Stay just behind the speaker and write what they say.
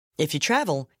If you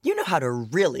travel, you know how to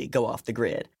really go off the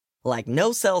grid. Like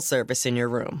no cell service in your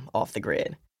room off the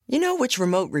grid. You know which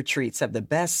remote retreats have the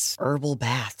best herbal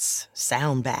baths,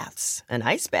 sound baths, and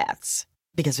ice baths.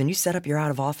 Because when you set up your out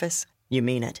of office, you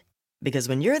mean it. Because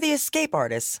when you're the escape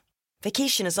artist,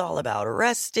 vacation is all about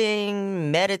resting,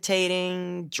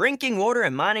 meditating, drinking water,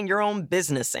 and minding your own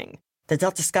businessing. The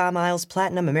Delta Sky Miles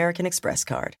Platinum American Express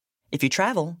card. If you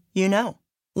travel, you know.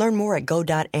 Learn more at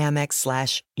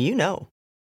go.amex/you-know.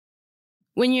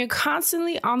 When you're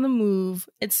constantly on the move,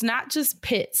 it's not just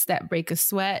pits that break a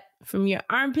sweat. From your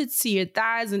armpits to your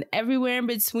thighs and everywhere in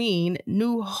between,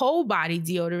 new whole body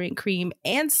deodorant cream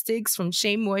and sticks from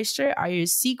Shea Moisture are your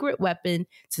secret weapon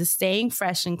to staying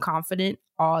fresh and confident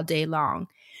all day long.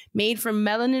 Made from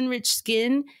melanin-rich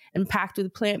skin and packed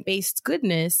with plant-based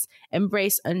goodness,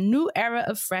 embrace a new era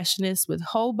of freshness with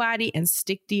whole body and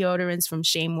stick deodorants from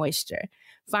Shea Moisture.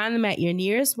 Find them at your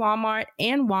nearest Walmart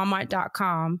and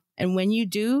walmart.com. And when you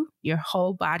do, your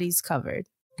whole body's covered.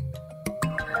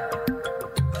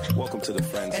 Welcome to the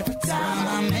Friend Zone. Every time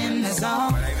I'm in the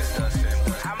zone. My name is Dustin.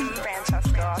 I'm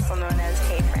Francesca, also known as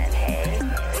Hey Friend Hey.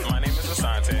 My name is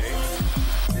Asante.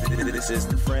 This is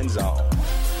the Friend Zone.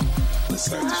 Let's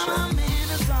start the show. I'm in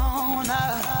the zone.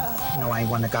 No, I ain't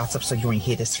want to gossip, so you ain't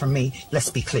hear this from me.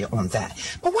 Let's be clear on that.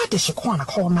 But why did Shaquana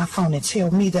call my phone and tell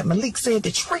me that Malik said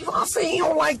that Trayvon said he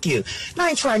don't like you? Now I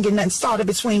ain't trying to get nothing started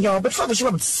between y'all, but trouble you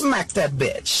ever smack that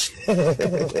bitch.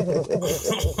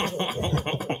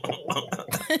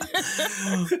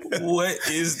 What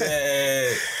is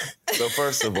that? So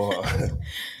first of all,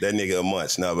 that nigga a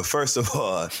munch. No, but first of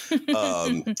all,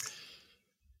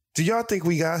 do y'all think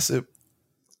we gossip?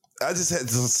 I just had to,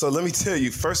 so let me tell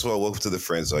you, first of all, welcome to the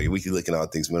Friend Zone. We can look at all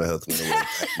things mental health, mental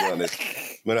wellness,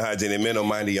 mental hygiene, and mental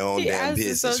minding your own damn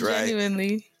business, so right?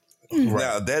 Genuinely.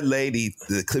 Now, that lady,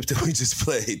 the clip that we just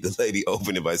played, the lady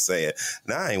opened it by saying,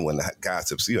 "Now, I ain't want to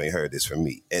gossip, so you ain't heard this from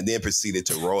me." And then proceeded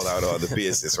to roll out all the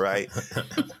business, right?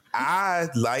 I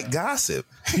like gossip.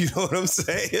 You know what I'm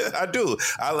saying? I do.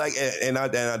 I like, and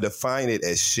I define it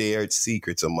as shared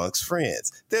secrets amongst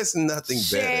friends. There's nothing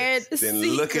better than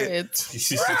looking.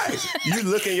 Right. You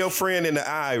looking your friend in the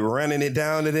eye, running it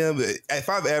down to them. If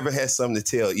I've ever had something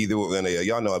to tell either one of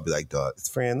y'all know I'd be like, "Dog,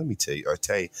 friend, let me tell you," or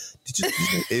Tay,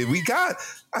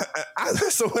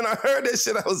 so when I heard that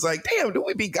shit, I was like, damn, do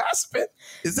we be gossiping?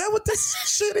 Is that what this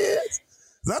shit is?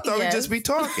 'Cause I thought we'd just be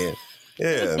talking.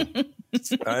 Yeah.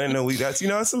 I didn't know we got,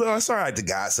 it's all right to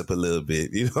gossip a little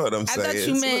bit. You know what I'm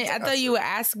saying? I thought you were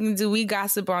asking, do we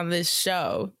gossip on this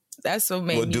show? That's what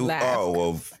made me laugh.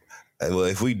 Well,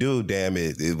 if we do, damn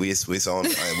it, it's on.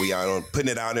 We are putting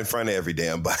it out in front of every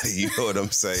damn body. You know what I'm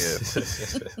saying?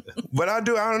 But I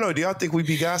don't know. Do y'all think we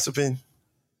be gossiping?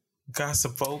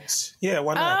 Gossip, folks. Yeah,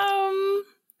 why not?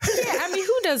 Yeah, I mean,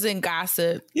 who doesn't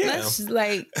gossip? Yeah. Let's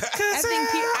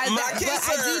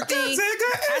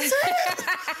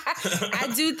I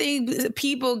do think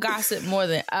people gossip more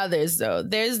than others, though.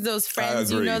 There's those friends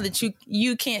that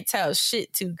you can't tell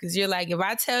shit to because you're like, if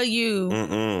I tell you,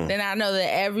 then I know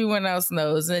that everyone else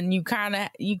knows, and you kind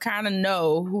of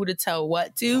know who to tell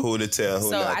what to, who not to.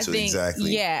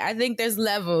 Exactly. Yeah, I think there's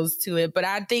levels to it, but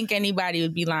I think anybody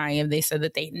would be lying if they said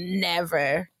that they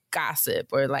never gossip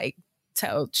or like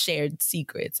tell shared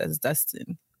secrets, as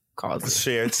Dustin calls it.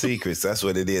 Shared secrets, that's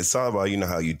what it is. It's all about,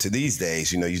 how you, to these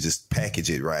days, you just package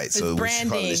it right. It's so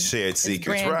branding. we call it shared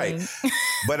secrets, right?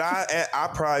 But I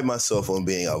pride myself on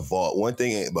being a vault. One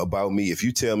thing about me, if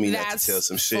you tell me not to tell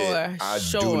some shit, I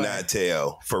do not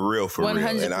tell. For real.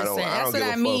 100%. And I don't give a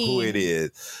fuck who it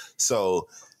is. So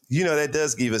that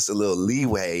does give us a little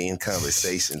leeway in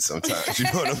conversation sometimes. You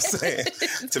know what I'm saying?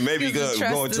 To maybe go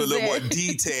into a little more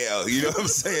detail, you know what I'm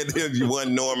saying, than you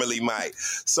one normally might.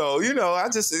 So,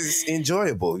 it's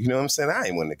enjoyable. You know what I'm saying? I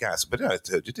ain't one to gossip, but I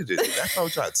told you, I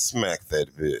told you I'd smack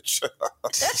that bitch.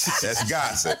 That's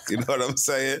gossip. You know what I'm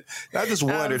saying? I just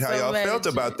wondered how y'all felt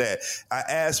about that. I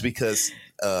asked because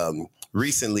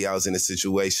recently I was in a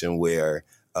situation where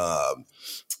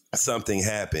something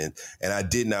happened and I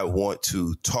did not want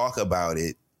to talk about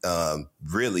it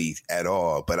really at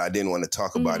all, but I didn't want to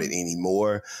talk about it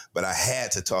anymore, but I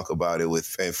had to talk about it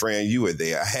and Fran, you were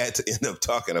there. I had to end up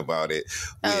talking about it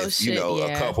with,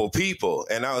 a couple people.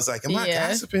 And I was like, am I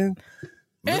gossiping?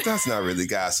 But that's not really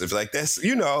gossip. Like that's what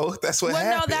happened.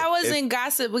 No, that wasn't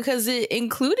gossip because it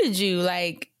included you.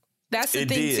 Like that's the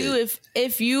thing too.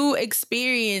 If you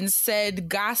experience said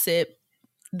gossip,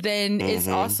 then it's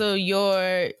also you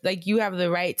have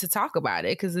the right to talk about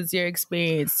it because it's your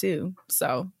experience too.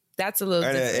 So That's a little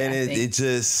different. And it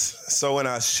just, so when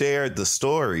I shared the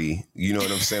story, you know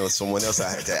what I'm saying, with someone else,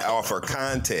 I had to offer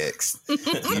context,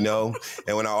 you know?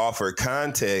 And when I offered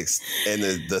context, and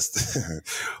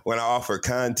when I offered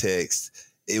context,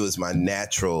 it was my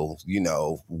natural,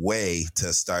 way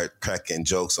to start cracking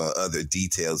jokes on other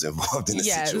details involved in the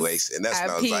situation. And that's when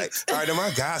I was like, all right, am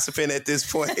I gossiping at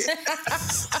this point?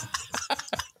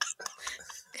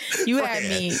 You had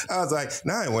me. I was like,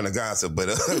 I ain't want to gossip, but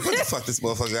what the fuck this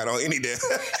motherfucker got on any day?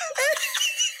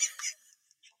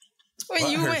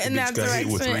 When you went in that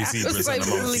direction, with 3 zebras like,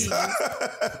 please.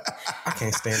 I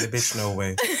can't stand the bitch no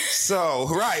way. So,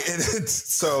 right.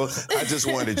 So I just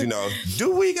wondered,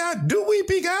 do we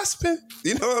be gossiping?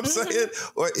 You know what I'm saying?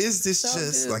 Or is this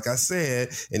just, like I said,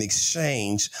 an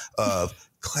exchange of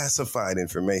classified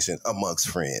information amongst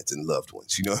friends and loved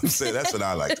ones? You know what I'm saying? That's what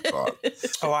I like to call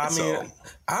it. Oh, I mean,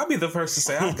 I'll be the first to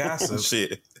say I gossip.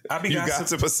 Shit. I'll be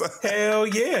gossip for something? Hell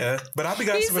yeah. But I'll be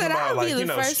gossiping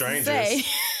about, strangers.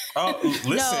 Oh,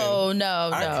 listen.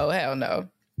 No, hell no.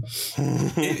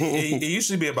 It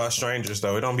usually be about strangers,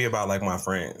 though. It don't be about, like, my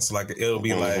friends. Like, it'll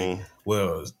be like,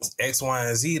 well, X, Y,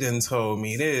 and Z done told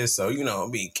me this, so,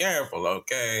 be careful,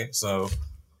 okay? So...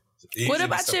 What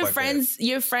about your friends?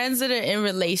 Your friends that are in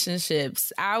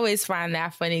relationships? I always find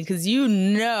that funny because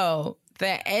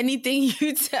that anything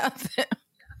you tell them,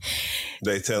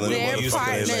 they telling their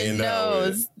partner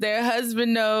knows, their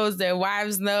husband knows, their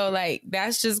wives know. Like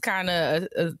that's just kind of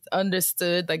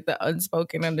understood, like the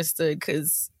unspoken understood.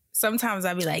 Because sometimes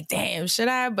I'd be like, "Damn, should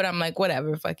I?" But I'm like,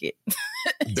 "Whatever, fuck it."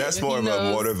 That's more of a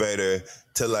motivator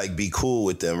to like be cool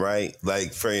with them, right?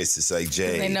 Like for instance, like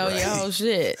Jay. They know your whole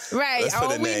shit, right?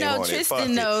 Oh, we know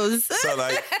Tristan knows. So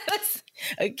like,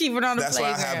 keep it on the playground. That's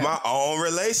why I have my own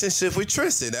relationship with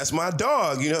Tristan. That's my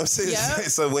dog. You know what I'm saying? Yep.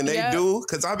 So when they do,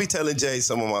 because I'll be telling Jay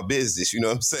some of my business. You know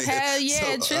what I'm saying? Hell yeah,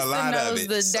 so Tristan knows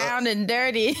the down and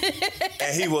dirty,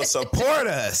 and he will support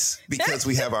us because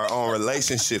we have our own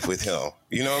relationship with him.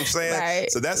 You know what I'm saying? Right,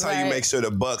 so that's how you make sure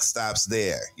the buck stops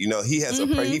there. He has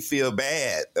he feel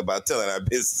bad about telling our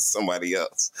business to somebody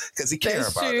else because he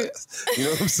cares about us. You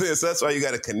know what I'm saying? So that's why you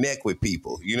got to connect with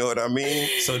people. You know what I mean?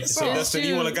 So Dustin,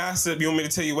 you want to gossip? You want me to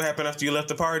tell you what happened after you left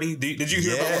the party? Did you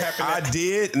hear about what happened? I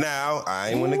did. Now, I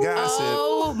ain't want to gossip.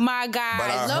 Oh my God.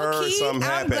 But I heard something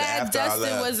I'm glad after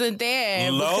Dustin wasn't there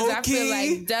because I feel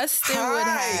like Dustin would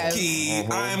have.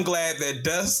 I'm glad that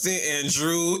Dustin and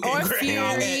Drew and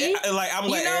Fury. I'm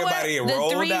glad everybody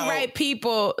rolled out. The three right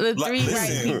people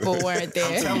weren't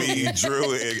there. I'm telling you,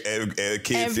 Drew and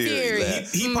Kid Fury.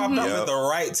 He popped up at the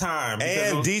right time.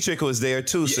 And Dietrich was there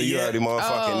too, so you already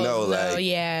motherfucking know.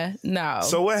 No.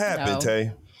 So what happened,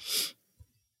 Tay?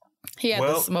 He had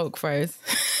to smoke first.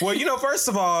 Well, first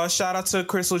of all, shout out to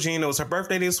Crystal Jean. It was her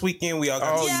birthday this weekend. We all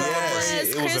got to celebrate.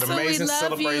 It was an amazing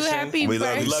celebration. We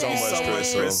love you so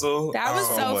much, Crystal. That was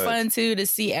so fun too to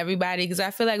see everybody because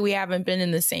I feel like we haven't been in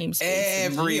the same space.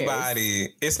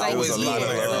 Everybody. It's always a lot of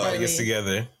everybody gets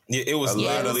together. Yeah, it was a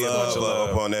lot of love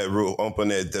up on that roof,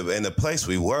 and the place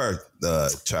we were,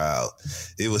 child.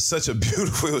 It was such a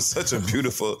beautiful,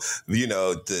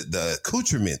 the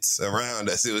accoutrements around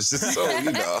us. It was just so, it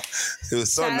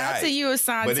was so nice. Shout out to you,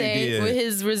 Asante, with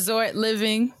his resort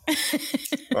living.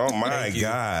 Oh my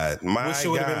God. Wish it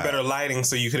would have been better lighting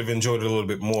so you could have enjoyed it a little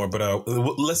bit more. But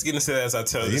let's get into that as I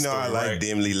tell you. I like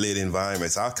dimly lit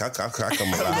environments. I'll come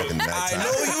alive in the nighttime. I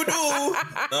know you do.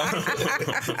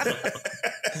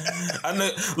 I know,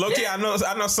 low-key, I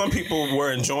know some people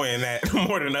were enjoying that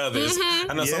more than others.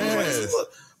 I know some people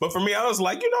but for me, I was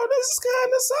like, this is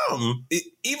kind of something.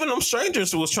 Even them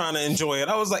strangers was trying to enjoy it.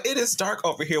 I was like, it is dark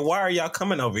over here. Why are y'all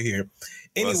coming over here?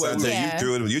 Anyway,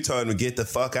 you told him to get the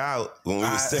fuck out when we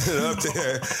were standing up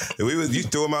there. You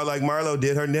threw him out like Marlo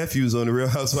did her nephews on the Real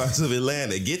Housewives of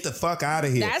Atlanta. Get the fuck out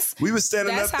of here. We were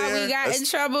standing up there. That's how we got in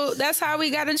trouble. That's how we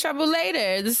got in trouble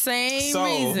later. The same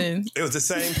reason. It was the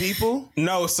same people?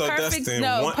 No, so perfect,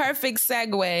 Dustin. Perfect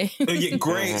segue.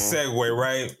 Great segue,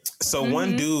 right? So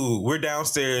one dude, we're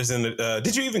downstairs in the.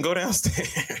 Did you even go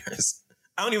downstairs?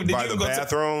 I don't even. Did By you the go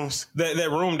bathrooms? To that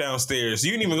room downstairs.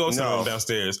 You didn't even go to the room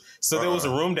downstairs. So there was a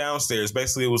room downstairs.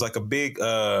 Basically, it was like a big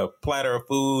platter of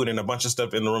food and a bunch of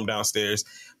stuff in the room downstairs.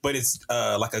 But it's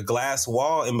like a glass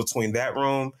wall in between that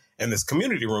room and this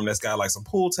community room that's got like some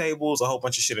pool tables, a whole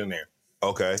bunch of shit in there.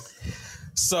 Okay.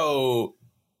 So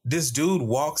this dude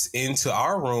walks into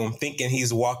our room thinking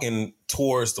he's walking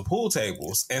towards the pool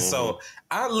tables. And so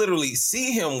I literally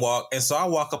see him walk. And so I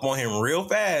walk up on him real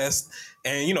fast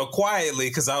and, quietly,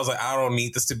 because I was like, I don't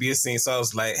need this to be a scene. So I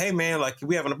was like, hey, man, like,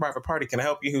 we having a private party. Can I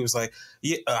help you? He was like,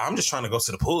 yeah, I'm just trying to go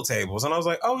to the pool tables. And I was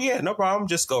like, oh, yeah, no problem.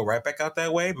 Just go right back out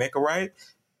that way. Make a right.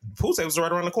 pool tables are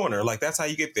right around the corner. Like, that's how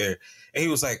you get there. And he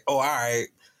was like, oh, all right.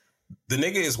 The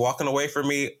nigga is walking away from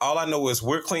me. All I know is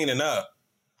we're cleaning up.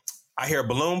 I hear a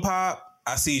balloon pop.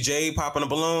 I see Jade popping a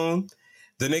balloon.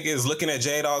 The nigga is looking at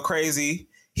Jade all crazy.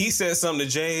 He says something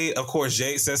to Jade. Of course,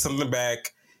 Jade says something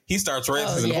back. He starts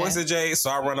raising the voice of Jade. So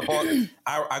I run up on,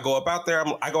 I go up out there.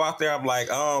 I go out there. I'm like,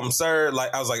 sir,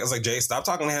 like, I was like, Jade, stop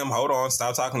talking to him. Hold on.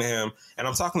 Stop talking to him. And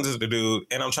I'm talking to the dude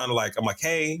and I'm trying to I'm like,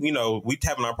 hey, you know, we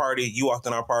having our party. You walked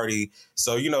in our party.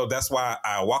 So, you know, that's why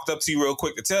I walked up to you real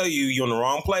quick to tell you you're in the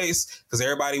wrong place. Cause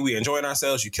everybody, we enjoying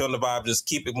ourselves. You killing the vibe. Just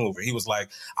keep it moving. He was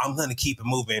like, I'm going to keep it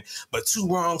moving, but 2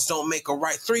 wrongs don't make a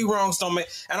right. 3 wrongs don't make.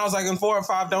 And I was like, and 4 and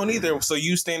 5 don't either. So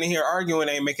you standing here arguing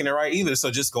ain't making it right either.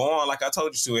 So just go on like I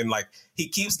told you to. And like, he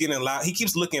keeps getting loud. He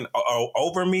keeps looking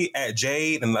over me at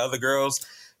Jade and the other girls,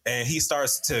 and he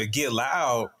starts to get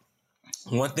loud.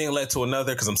 One thing led to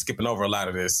another because I'm skipping over a lot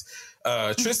of this.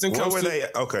 Tristan comes. Where were they?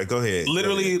 Okay, go ahead.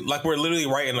 Literally, like we're literally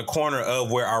right in the corner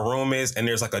of where our room is, and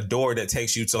there's like a door that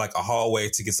takes you to like a hallway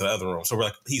to get to the other room. So we're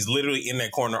like, he's literally in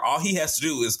that corner. All he has to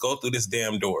do is go through this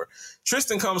damn door.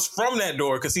 Tristan comes from that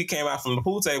door because he came out from the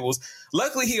pool tables.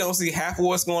 Luckily, he don't see half of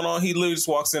what's going on. He literally just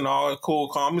walks in all cool,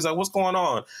 calm. He's like, what's going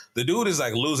on? The dude is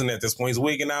like losing at this point. He's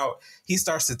wigging out. He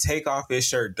starts to take off his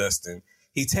shirt, Dustin.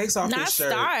 He takes off his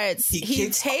shirt. He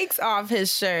takes off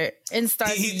his shirt and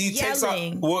starts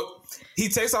yelling. He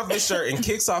takes off his shirt and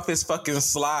kicks off his fucking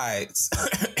slides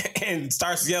and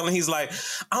starts yelling. He's like,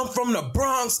 I'm from the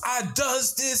Bronx. I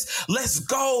does this. Let's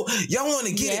go. Y'all want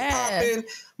to get it popping?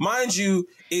 Mind you,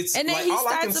 it's and then like, he all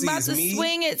I can starts see about is to me.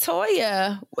 swing at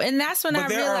Toya. And that's when I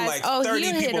realized,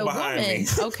 he hit a woman.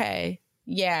 Okay.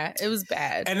 Yeah, it was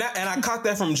bad. And I caught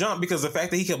that from jump because the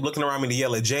fact that he kept looking around me to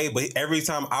yell at Jay, but every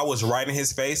time I was right in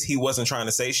his face, he wasn't trying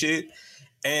to say shit.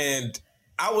 And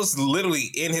I was literally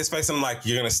in his face and I'm like,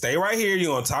 you're going to stay right here.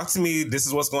 You're going to talk to me. This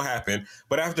is what's going to happen.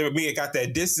 But after me, it got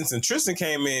that distance and Tristan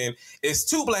came in. It's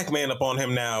 2 black men up on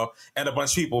him now and a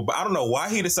bunch of people. But I don't know why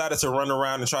he decided to run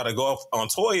around and try to go off on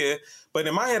Toya. But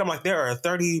in my head, I'm like, there are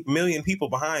 30 million people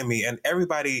behind me and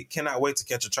everybody cannot wait to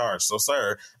catch a charge. So,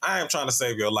 sir, I am trying to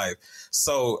save your life.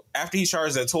 So after he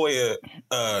charged at Toya,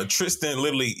 Tristan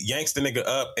literally yanks the nigga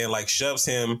up and like shoves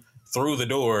him through the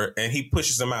door and he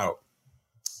pushes him out.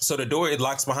 So the door, it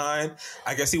locks behind.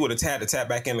 I guess he would have had to tap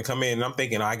back in to come in. And I'm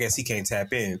thinking, I guess he can't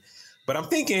tap in. But I'm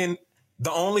thinking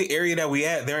the only area that we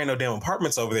at, there ain't no damn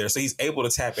apartments over there. So he's able to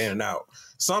tap in and out.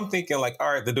 So I'm thinking like,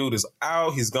 all right, the dude is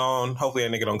out. He's gone. Hopefully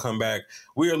that nigga don't come back.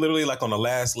 We are literally like on the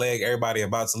last leg. Everybody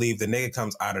about to leave. The nigga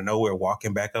comes out of nowhere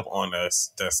walking back up on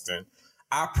us, Dustin.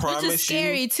 I promise you. Which is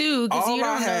scary too, because you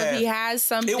don't know if he has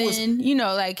something, you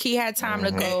know, like he had time to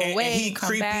go away, he come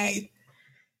creepy. back.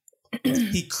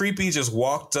 He creepy just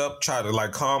walked up, tried to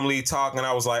like calmly talk, and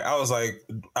I was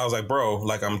like, bro,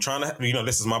 like I'm trying to, you know,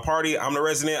 this is my party. I'm the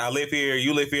resident. I live here.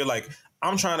 You live here. Like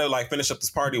I'm trying to like finish up this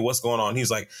party. What's going on? He's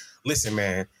like, listen,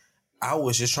 man, I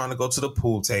was just trying to go to the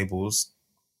pool tables.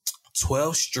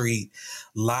 12th Street,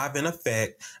 live in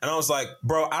effect. And I was like,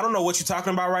 bro, I don't know what you're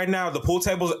talking about right now. The pool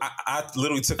tables, I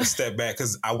literally took a step back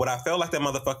because what I felt like that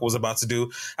motherfucker was about to do,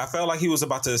 I felt like he was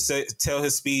about to tell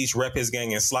his speech, rep his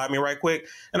gang, and slide me right quick.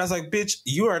 And I was like, bitch,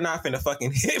 you are not finna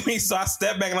fucking hit me. So I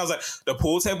stepped back and I was like, the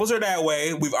pool tables are that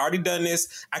way. We've already done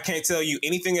this. I can't tell you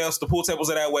anything else. The pool tables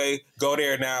are that way. Go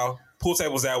there now. Pool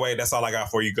tables that way. That's all I got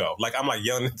for you. Go. Like I'm like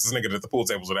yelling at this nigga that the pool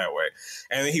tables are that way,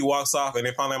 and then he walks off. And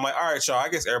then finally I'm like, all right, y'all. I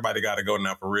guess everybody got to go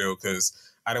now for real because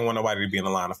I didn't want nobody to be in the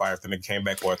line of fire if the nigga came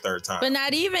back for a 3rd time. But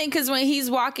not even, because when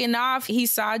he's walking off, he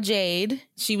saw Jade.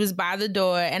 She was by the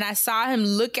door, and I saw him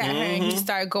look at her, and he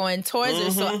started going towards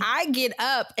her. So I get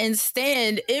up and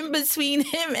stand in between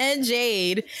him and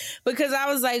Jade because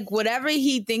I was like, whatever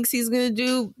he thinks he's gonna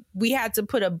do, we had to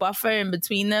put a buffer in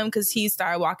between them because he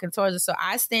started walking towards us. So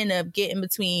I stand up, get in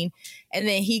between, and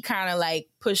then he kind of like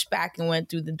pushed back and went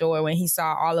through the door when he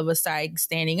saw all of us like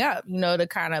standing up, you know, to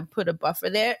kind of put a buffer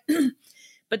there.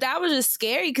 But that was just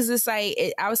scary because it's like,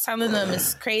 I was telling them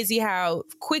it's crazy how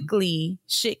quickly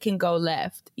shit can go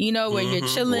left. You know, where you're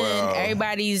chilling,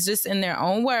 everybody's just in their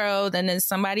own world, and then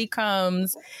somebody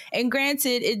comes. And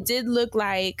granted, it did look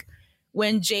like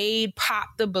when Jade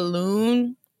popped the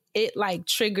balloon, it like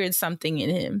triggered something in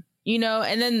him. You know,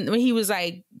 and then when he was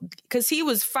like, because he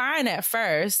was fine at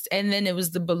first, and then it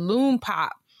was the balloon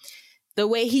pop. The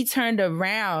way he turned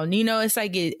around, you know, it's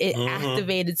like it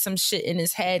activated some shit in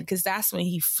his head because that's when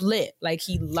he flipped, like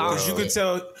he lost. You could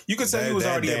tell he was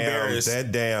already embarrassed.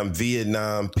 That damn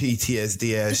Vietnam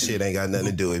PTSD ass shit ain't got nothing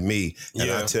to do with me.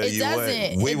 And I tell you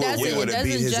what, we would have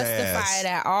beat his ass. It doesn't justify it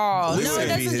at all. No, it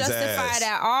doesn't justify it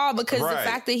at all because the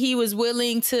fact that he was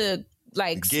willing to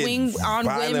like swing on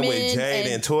women with Jade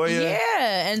and Toya.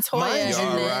 Yeah, and Toya.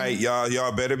 Y'all right.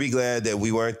 Y'all better be glad that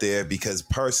we weren't there because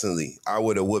personally, I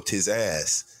would have whooped his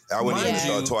ass. I wouldn't even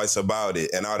thought twice about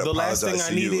it, and I'd apologize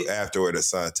to you afterward,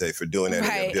 Asante, for doing that.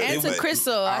 Right, and to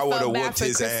Crystal, I would have whooped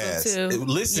his ass. Too.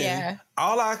 Listen,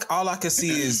 all I could see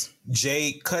is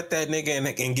Jade cut that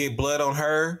nigga and get blood on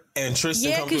her, and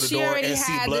Tristan come through the door and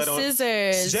see blood on.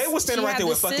 Scissors. Jade was standing right there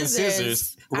with fucking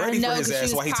scissors, ready for his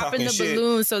ass while he talking shit.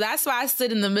 Balloon, so that's why I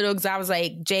stood in the middle because I was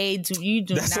like, Jade, you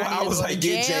do that's not. That's why I was like,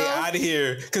 get Jade out of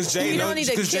here because Jade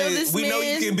knows. We know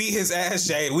you can beat his ass,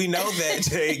 Jade. We know that,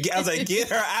 Jade. I was like, get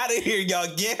her out of here,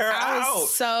 y'all. Get her out.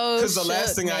 So because the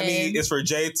last thing I need is for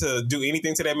Jade to do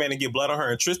anything to that man and get blood on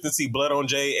her, and Tristan see blood on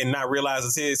Jade and not realize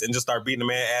it's his and just start beating the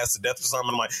man ass to death or something.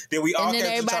 I'm like, then we all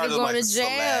catch the charges. Like, this is the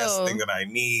last thing that I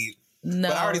need. No,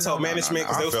 but I already told management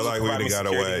because I feel like we would have got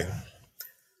away.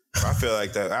 I feel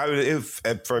like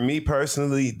that. For me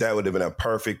personally, that would have been a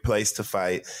perfect place to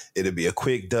fight. It'd be a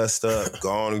quick dust up.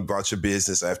 Go on and brought your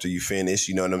business after you finish.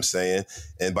 You know what I'm saying?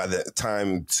 And by the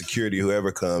time security,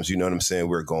 whoever comes, you know what I'm saying,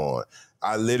 we're gone.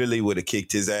 I literally would have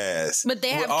kicked his ass. But they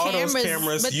have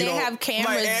cameras. But they have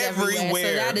cameras everywhere.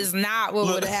 So that is not what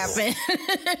would happen.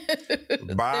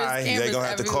 Bye. They're gonna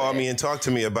have to call me and talk to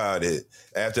me about it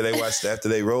after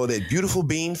they roll that beautiful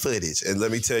bean footage. And let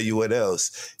me tell you what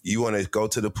else. You want to go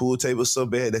to the pool table so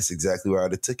bad? That's exactly where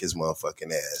I'd have took his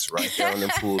motherfucking ass right there on them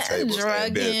pool tables.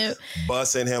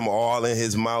 Busting him all in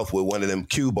his mouth with one of them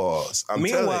cue balls.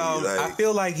 Meanwhile, I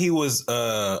feel like he was.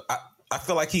 I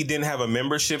feel like he didn't have a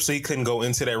membership, so he couldn't go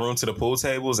into that room to the pool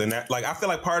tables. And that, like, I feel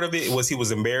like part of it was he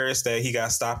was embarrassed that he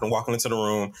got stopped and walking into the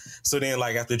room. So then,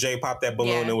 like, after Jay popped that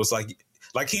balloon, it was like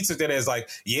he took that as like,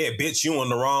 yeah, bitch, you in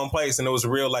the wrong place. And it was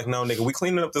real like, no, nigga, we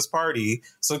cleaning up this party.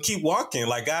 So keep walking.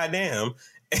 Like, goddamn.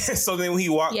 And so then when he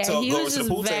walked to go over to the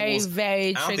pool tables,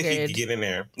 I don't think he could get in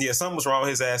there. Yeah, something was wrong with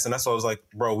his ass. And that's why I was like,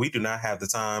 bro, we do not have the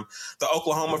time. The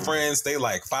Oklahoma friends, they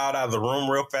like filed out of the room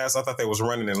real fast. I thought they was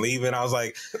running and leaving. I was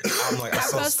like, I'm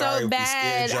so sorry. So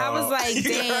bad. I was like,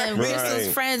 damn,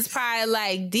 Crystal's friends probably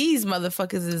like, these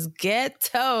motherfuckers is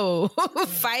ghetto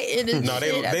fighting and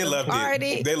they loved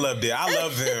it. They loved it. I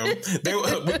love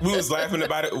them. We was laughing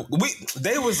about it.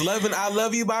 They was loving I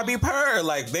Love You, Bobby Purr.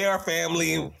 Like, they are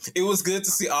family. It was good to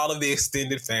see all of the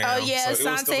extended fam. Oh yeah, so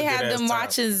Sante had them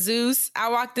watching Zeus.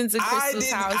 I walked into Crystal's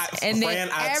house and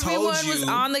then everyone was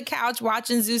on the couch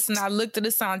watching Zeus, and I looked at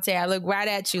Asante. I looked right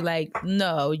at you like,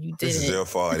 no, you didn't. This is your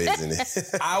fault, isn't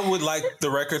it? I would like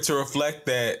the record to reflect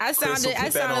that I sounded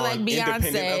like Beyonce.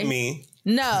 Independent of me.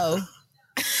 No.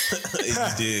 You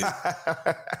did.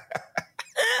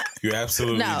 You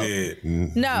absolutely did.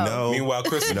 No. Meanwhile,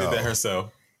 Crystal did that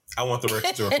herself. I want the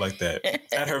record to reflect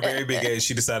that. At her very big age,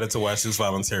 she decided to watch this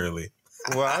voluntarily.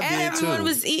 Well, I did too.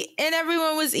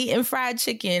 Everyone was eating fried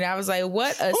chicken. I was like,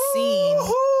 what a scene.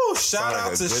 Shout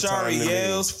out to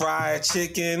Shariel's fried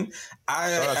chicken.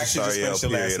 I actually just finished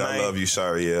it last night. I love you,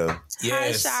 Shariel.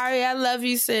 Yes. Hi, Shari. I love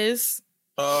you, sis.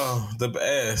 Oh, the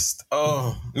best.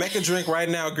 Oh, make a drink right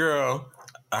now, girl.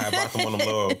 I bought them on them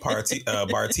little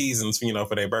Bartesans,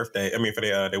 for their birthday. I mean, for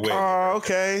their wedding. Oh,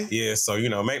 okay. Yeah, so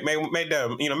make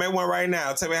them, make one right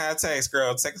now. Tell me how it tastes,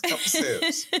 girl. Take a couple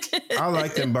sips. I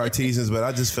like them Bartesans, but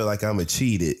I just feel like I'm a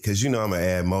cheated because I'm gonna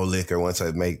add more liquor once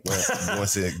it makes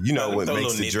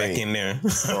the drink in there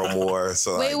or more.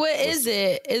 So wait, what is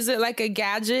it? Is it like a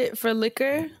gadget for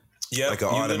liquor? Yeah, like an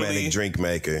automatic drink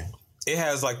maker. It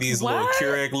has like these little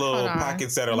Keurig little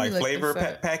pockets that are like flavor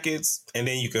packets. And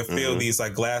then you can fill these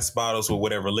like glass bottles with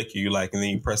whatever liquor you like. And then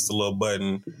you press the little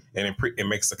button and it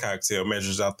makes the cocktail,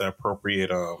 measures out the appropriate,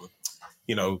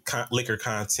 liquor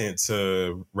content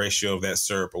to ratio of that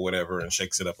syrup or whatever and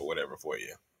shakes it up or whatever for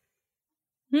you.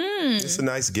 It's a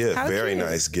nice gift. Very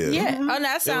nice gift. Yeah. Oh,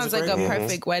 that sounds like a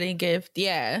perfect wedding gift.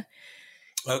 Yeah.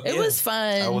 It was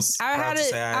fun. I had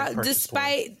it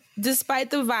despite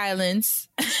the violence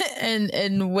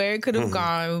and where it could have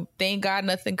gone. Thank God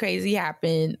nothing crazy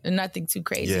happened. Nothing too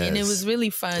crazy. Yes. And it was really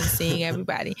fun seeing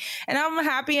everybody. And I'm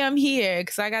happy I'm here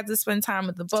because I got to spend time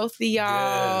with the both of y'all.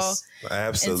 Yes,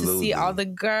 absolutely. And to see all the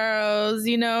girls,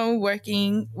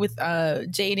 working with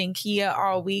Jade and Kia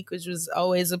all week, which was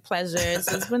always a pleasure.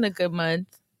 So it's been a good month.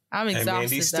 I'm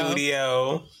exhausted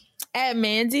though. At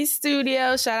Mandy's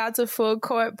studio. Shout out to Full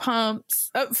Court Pumps.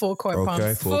 Full Court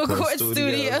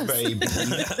Studios. Baby.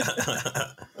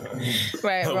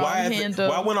 Right.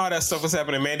 Why when all that stuff was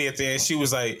happening, Mandy at the end, she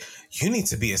was like, "You need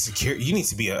to be a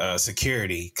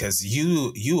security because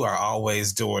you are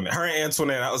always doing it." Her and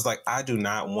Antoinette. I was like, I do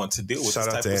not want to deal with this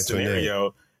type of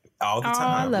scenario all the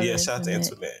time. Yeah, shout out to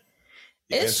Antoinette.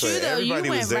 It's true though. You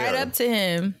went right up to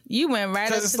him. You went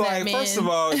right up to that man. First of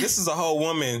all, this is a whole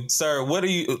woman, sir. What are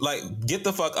you like? Get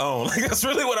the fuck on. Like that's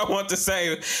really what I want to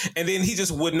say. And then he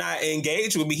just would not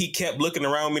engage with me. He kept looking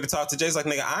around me to talk to Jay. He's like,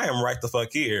 nigga, I am right the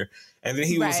fuck here. And then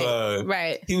he was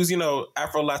he was,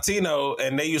 Afro Latino,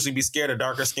 and they usually be scared of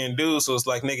darker skinned dudes. So it's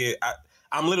like, nigga,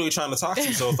 I'm literally trying to talk to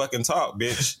you, so fucking talk,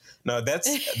 bitch. No,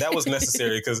 that was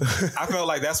necessary because I felt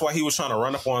like that's why he was trying to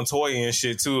run up on Toya and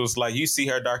shit too. It's like you see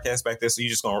her dark ass back there, so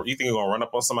you think you're gonna run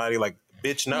up on somebody? Like,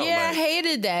 bitch, no. Yeah, I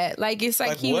hated that. Like it's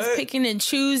like he was picking and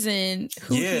choosing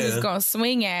who he was gonna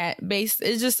swing at.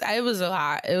 It was a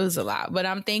lot. It was a lot. But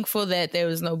I'm thankful that there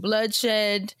was no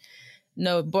bloodshed.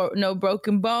 No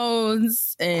broken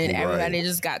bones, and everybody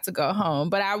just got to go home.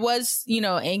 But I was,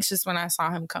 anxious when I saw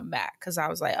him come back because I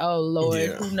was like, oh, Lord,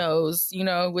 who knows?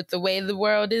 With the way the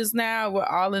world is now, we're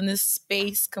all in this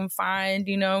space confined,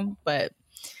 but...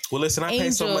 Well, listen, I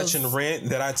paid so much in rent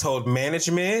that I told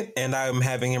management, and I'm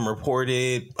having him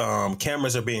reported.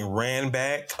 Cameras are being ran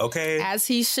back, okay? As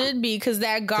he should be, because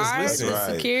that guard,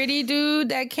 security dude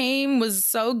that came was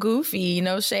so goofy,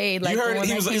 no shade. Like, you heard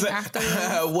he was like,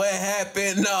 what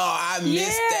happened? No, I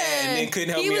missed that, and then couldn't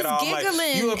help me at all. Giggling,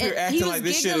 like, you up here acting like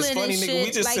this shit is funny, nigga.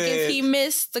 We just like said... if he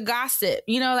missed the gossip,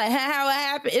 like how it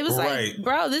happened. It was like,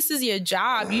 bro, this is your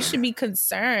job. You should be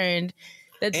concerned.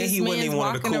 And he wasn't even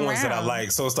one of the cool ones that I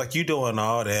like. So it's like, you doing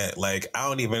all that. Like, I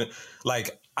don't even,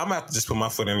 like, I'm going to have to just put my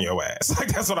foot in your ass. Like,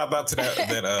 that's what I thought to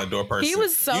that door person. He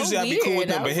was so Usually weird. I'd be cool with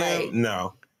him, but him,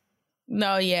 no.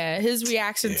 No, yeah. His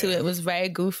reaction to it was very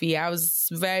goofy. I was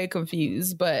very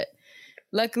confused, but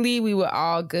luckily we were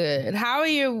all good. How are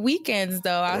your weekends,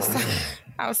 though,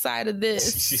 outside of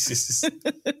this?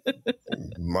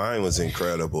 Mine was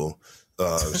incredible.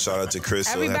 Shout out to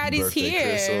Crystal. Everybody's Happy birthday, here.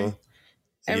 Crystal.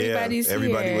 Everybody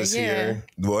was here.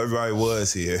 Well, everybody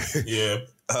was here. Yeah.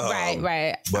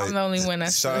 Right. I'm the only one.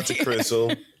 Shout out to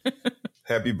Crystal.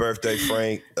 Happy birthday,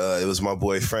 Frank. It was my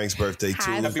boy Frank's birthday,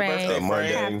 too. Happy birthday,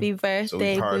 Monday. Happy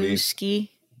birthday, Booshki.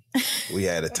 We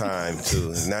had a time,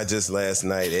 too. Not just last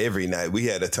night. Every night. We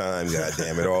had a time,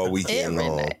 goddammit, all weekend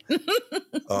long.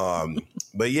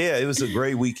 But yeah, it was a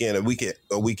great weekend.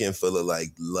 A weekend full of, like,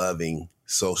 loving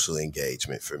social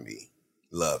engagement for me.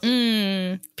 Love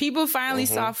it. People finally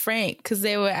saw Frank because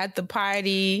they were at the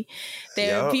party.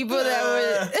 There were people that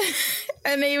were,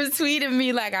 and they was tweeting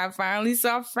me like, "I finally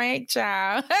saw Frank,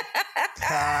 child."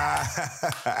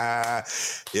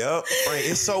 Yep, Frank.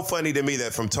 It's so funny to me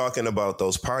that from talking about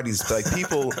those parties, like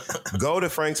people go to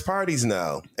Frank's parties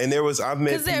now, and I've met people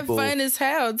because they're fun as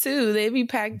hell too. They be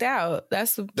packed out.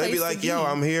 That's the place they be like, "Yo,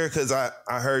 I'm here because I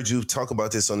heard you talk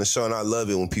about this on the show, and I love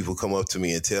it when people come up to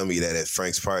me and tell me that at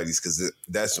Frank's parties because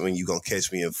that's when you're going to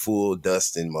catch me in full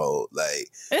Dustin mode, like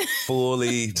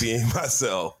fully being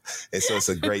myself. And so it's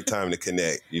a great time to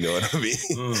connect. You know what I mean?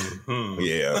 Mm-hmm.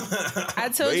 Yeah. I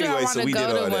told you I want to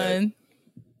go to one.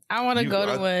 I want to go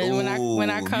to one when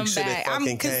I come back.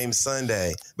 I came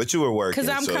Sunday, but you were working.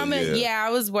 Because I'm coming. Yeah, I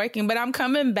was working, but I'm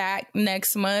coming back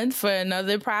next month for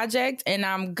another project, and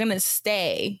I'm going to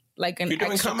stay like an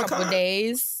extra couple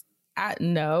days.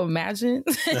 No, imagine.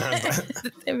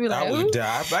 They'd be like, I would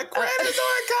die. Like, Comic-Con.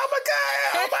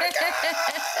 Oh my God.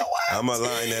 I'm going to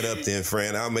line that up then,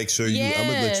 friend. I'll make sure I'm going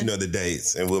to let you know the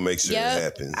dates and we'll make sure it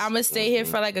happens. I'm going to stay here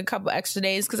for like a couple extra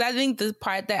days because I think the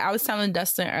part that I was telling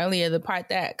Dustin earlier, the part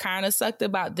that kind of sucked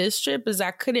about this trip is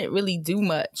I couldn't really do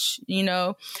much,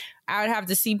 I would have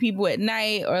to see people at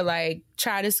night or like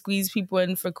try to squeeze people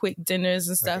in for quick dinners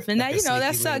and stuff. And that,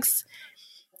 that sucks.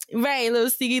 Right, little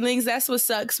sneaky links. That's what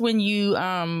sucks when you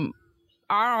are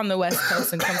on the West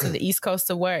Coast and come to the East Coast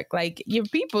to work. Like, your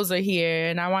peoples are here,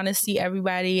 and I want to see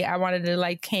everybody. I wanted to,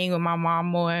 like, hang with my mom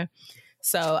more.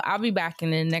 So I'll be back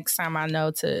in the next time I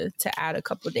know to add a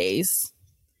couple days.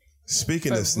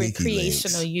 Speaking of sneaky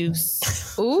recreational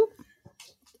use. Ooh,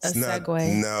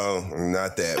 segue. No,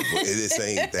 not that. This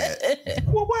ain't that.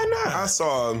 Well, why not?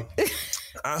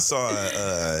 I saw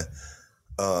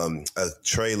a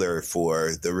trailer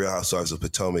for The Real Housewives of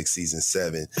Potomac season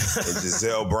 7, and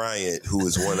Giselle Bryant, who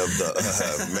is one of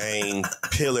the main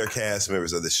pillar cast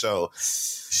members of the show,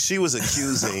 she was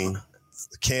accusing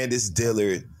Candace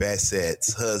Dillard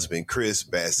Bassett's husband, Chris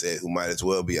Bassett, who might as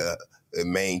well be a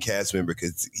main cast member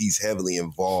because he's heavily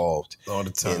involved all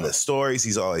the time in the stories.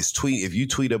 He's always if you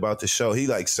tweet about the show, he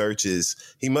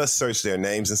must search their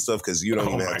names and stuff because you don't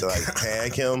even have to like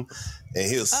tag him. And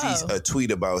he'll see a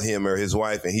tweet about him or his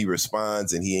wife, and he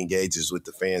responds and he engages with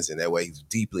the fans in that way. He's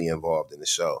deeply involved in the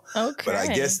show. Okay. But I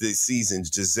guess this season,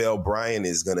 Giselle Bryant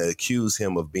is going to accuse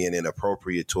him of being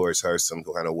inappropriate towards her some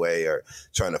kind of way or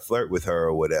trying to flirt with her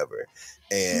or whatever.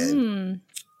 And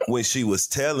when she was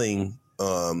telling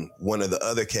one of the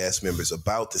other cast members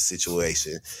about the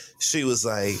situation, she was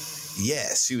like,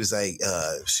 yes. She was like,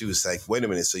 wait a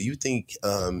minute. So you think,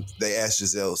 they asked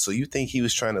Giselle, so you think he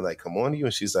was trying to like come on to you?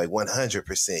 And she's like,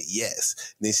 100%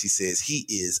 yes. And then she says, he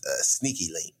is a sneaky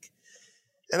link.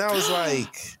 And I was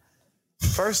like,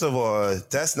 first of all,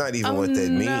 that's not even what that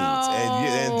means.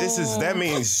 And that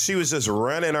means she was just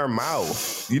running her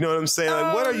mouth. You know what I'm saying?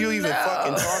 Like, what are you even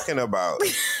fucking talking about?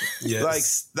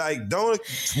 Yes.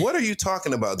 What are you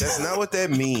talking about? That's not what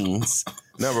that means.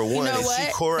 Number one,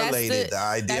 she correlated the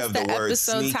idea of the word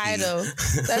sneaky.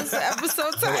 That's the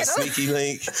episode title. Sneaky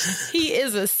link. He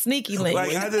is a sneaky link.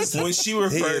 Like when she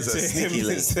referred to him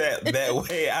that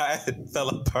way, I fell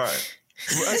apart.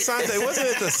 Asante, wasn't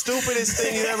it the stupidest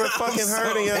thing you ever fucking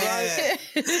heard in your life?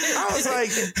 I was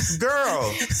like,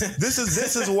 girl, this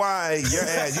is why you're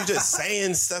you just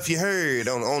saying stuff you heard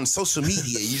on social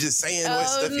media. You just saying what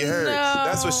stuff you heard. No.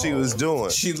 That's what she was doing.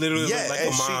 She literally looked like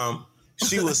a mom.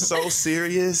 She was so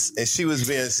serious, and she was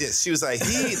being. She was like,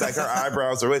 he, like her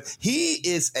eyebrows are red. He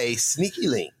is a sneaky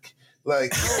link.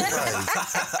 Like,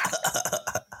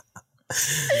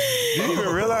 do you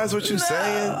even realize what you're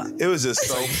saying? It was just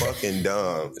so fucking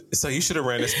dumb. So you should have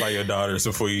ran this by your daughters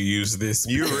before you use this.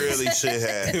 You really should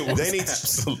have.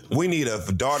 We need a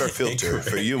daughter filter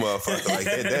for you, motherfucker. Like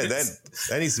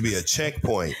that needs to be a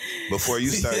checkpoint before you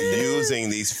start using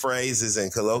these phrases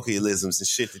and colloquialisms and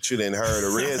shit that you didn't heard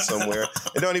or read somewhere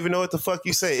and don't even know what the fuck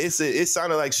you say. It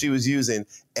sounded like she was using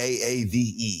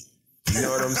AAVE. You know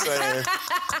what I'm saying?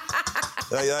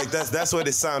 Like that's what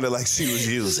it sounded like she was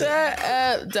using. Shut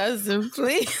up, Dustin,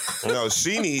 please. No,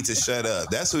 she needs to shut up.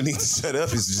 That's who needs to shut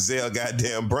up is Giselle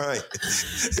goddamn Bryant.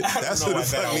 That's who the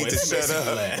fuck needs to shut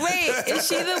up. Wait, is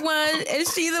she the one?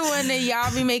 Is she the one that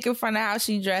y'all be making fun of how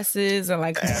she dresses and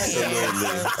like?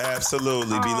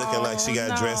 Absolutely, be looking like she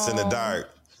got dressed in the dark.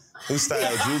 Who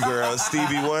styled you, girl?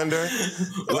 Stevie Wonder?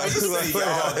 Absolutely.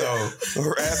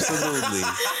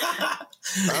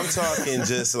 I'm talking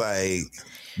just like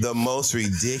the most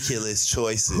ridiculous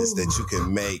choices that you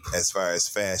can make as far as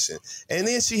fashion. And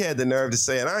then she had the nerve to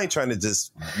say, and I ain't trying to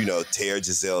just, tear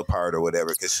Giselle apart or whatever,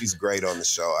 because she's great on the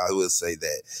show. I will say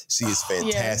that. She is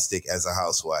fantastic as a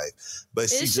housewife. But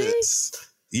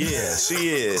yeah, she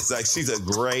is. Like, she's a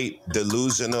great,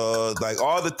 delusional, like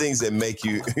all the things that make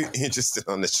you interested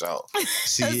on the show.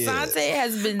 She Asante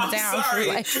has been down for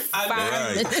like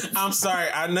 5 minutes. I'm sorry.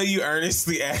 I know you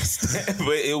earnestly asked that,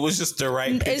 but it was just the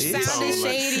right pitch. It sounded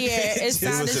shadier. It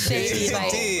sounded shady.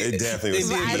 It definitely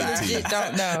was. I legit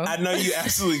don't know. I know you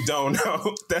absolutely don't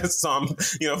know. That's for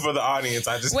the audience.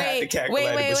 I just had to calculate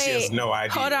it, but she has no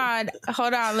idea.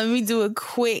 Hold on. Let me do a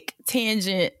quick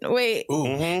tangent. Wait.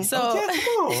 Mm-hmm. So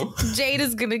Jade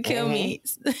is gonna kill me.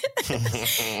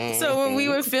 So when we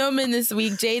were filming this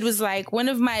week, Jade was like, one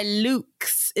of my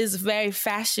looks is very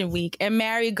fashion week. And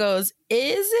Mary goes,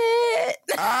 is it?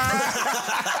 When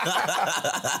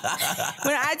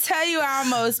I tell you I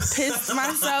almost pissed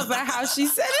myself at how she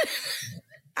said it.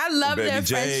 I love their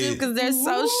friendship because they're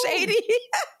so shady.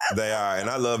 They are, and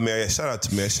I love Mary. Shout out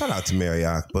to Mary. Shout out to Mary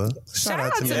Akpa. Shout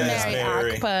out to Mary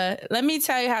Akpa. Let me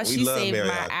tell you how she saved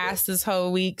my ass this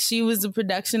whole week. She was the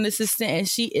production assistant, and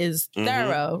she is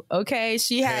thorough. Okay,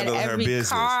 she had every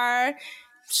car.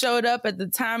 Showed up at the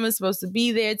time it was supposed to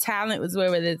be there. Talent was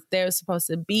where they were supposed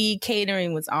to be.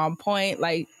 Catering was on point.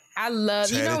 Like, I love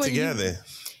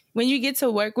when you get to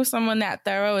work with someone that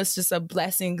thorough, it's just a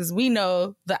blessing because we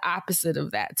know the opposite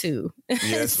of that too.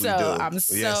 Yes, so we do. I'm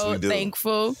so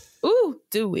thankful. Ooh,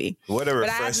 do we? What a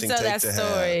refreshing take to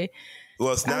have.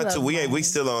 Well, it's not we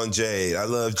still on Jade. I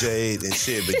love Jade and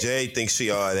shit, but Jade thinks she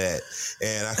all that.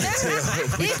 And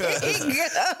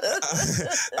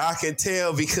I can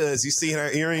tell because you see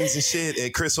her earrings and shit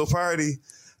at Crystal Party.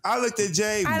 I looked at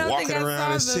Jade walking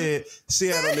around and shit. She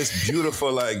had on this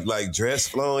beautiful like dress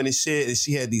flowing and shit, and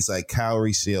she had these like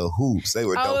cowrie shell hoops. They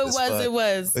were dope as fuck. It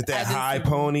was with that high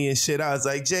pony and shit. I was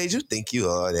like, Jade, you think you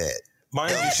all that?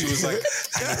 Mind you, she was like,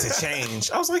 I need to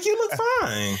change. I was like, you look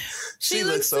fine. She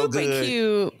looks so good.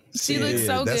 Cute. She looks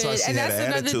so good. And that's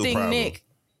another thing, problem.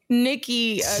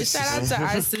 Nikki, shout out to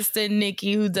our sister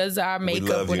Nikki who does our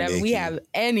makeup whenever we have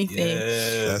anything.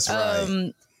 Yeah, that's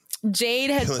right. Jade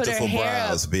had put her hair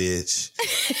brows, up. Bitch.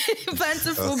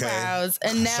 Plentiful brows.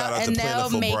 And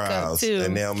nail makeup brows too.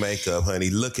 And nail makeup,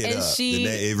 honey. Look it up.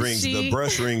 The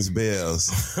brush rings bells.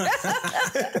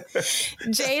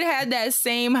 Jade had that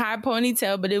same high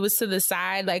ponytail, but it was to the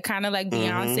side, like kind of like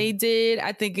Beyonce did.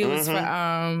 I think it was for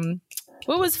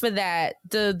what was for that?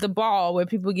 The ball where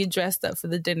people get dressed up for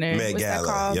the dinner. Met What's Gala,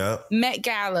 that called? yep. Met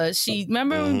Gala. She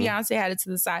remember when Beyonce had it to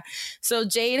the side. So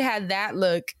Jade had that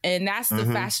look, and that's the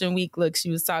Fashion Week look she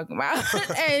was talking about.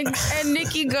 and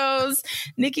Nikki goes,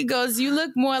 you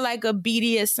look more like a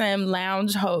BDSM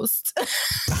lounge host.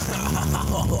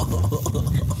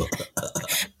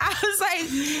 I was like,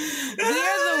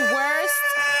 we're the worst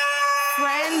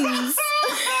friends.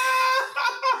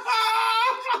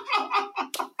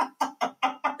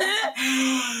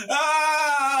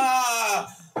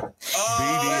 I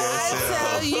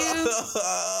tell you,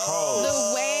 the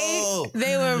way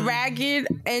they were ragged,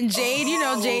 and Jade, you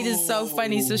know, Jade is so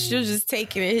funny, so she'll just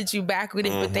take it and hit you back with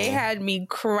it. But they had me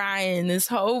crying this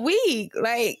whole week,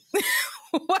 like.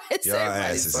 What is y'all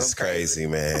asses is crazy,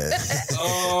 man.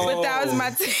 But that was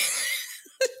my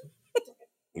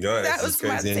Your ass is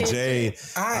crazy. And Jade,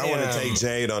 I want to take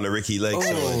Jade on the Ricky Lake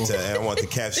show, and I want the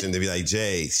caption to be like,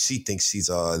 Jade, she thinks she's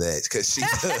all that, because she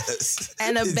does.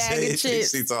 And a bag Jade of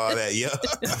chips. She's all that, yeah.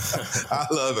 I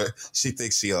love her. She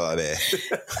thinks she all that.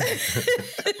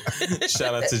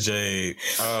 Shout out to Jade.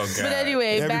 Oh, God. But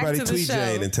anyway, everybody back to tweet the show.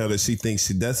 Jade and tell her she thinks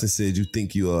she doesn't said you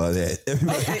think you all that.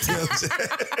 Everybody tell Jade.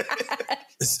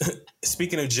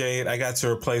 Speaking of Jade, I got to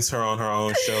replace her on her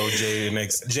own show, Jade and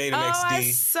XD. I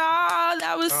saw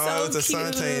that was so cute.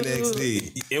 Asante and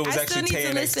XD. It was actually Tay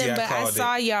and XD. I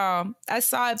saw y'all. I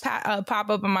saw it pop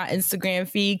up on my Instagram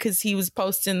feed because he was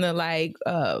posting the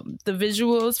the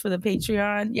visuals for the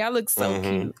Patreon. Y'all look so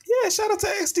cute. Yeah, shout out to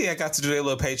XD. I got to do their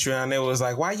little Patreon. They was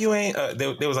like, "Why you ain't?"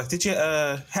 They was like, "Did you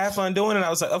have fun doing it?" I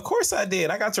was like, "Of course I did.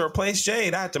 I got to replace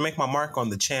Jade. I had to make my mark on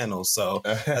the channel, so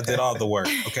I did all the work.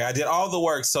 Okay, I did all the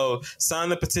work. So sign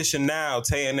the petition now.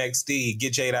 Tay and XD,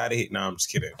 get Jade out of here. No, I'm just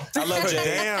kidding. I love Jade.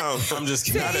 Damn, I'm just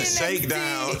kidding. Not a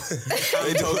shakedown.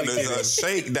 They doing a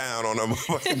shakedown on them.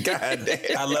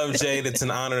 Goddamn. I love Jade. It's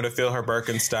an honor to fill her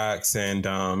Birkenstocks, and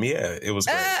yeah, it was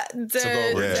great. So go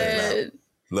over Jade.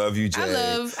 Love you, Jade.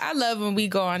 I love when we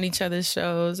go on each other's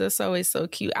shows. That's always so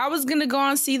cute. I was gonna go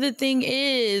on See the Thing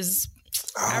Is.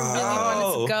 I really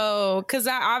wanted to go because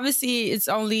obviously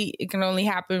it can only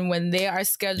happen when they are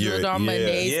scheduled on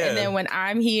Mondays, and then when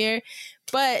I'm here.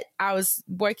 But I was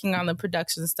working on the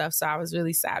production stuff, so I was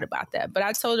really sad about that. But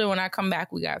I told her when I come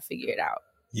back, we gotta figure it out.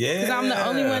 Yeah, because I'm the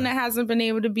only one that hasn't been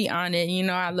able to be on it. You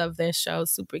know, I love their show,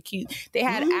 super cute. They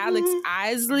had Alex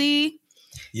Isley.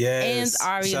 Yes. And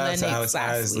Ari Shout Lennox. Out to Alex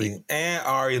Isley and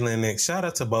Ari Lennox. Shout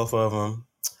out to both of them.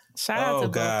 Shout out to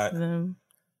both of them.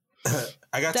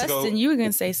 I got Dustin, to go. you were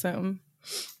gonna say something.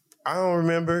 I don't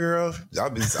remember, girl. I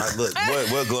look.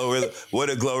 What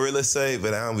did Glorilla say?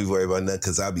 But I don't be worried about nothing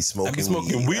because I be smoking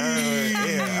weed.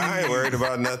 I ain't worried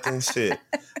about nothing. Shit.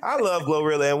 I love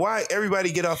Glorilla, and why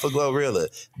everybody get off of Glorilla?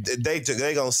 They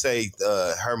gonna say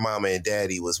her mama and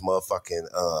daddy was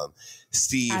motherfucking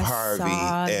Steve Harvey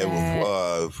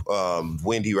and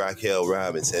Wendy Raquel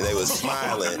Robinson. They was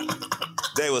smiling.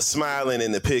 They was smiling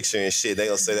in the picture and shit. They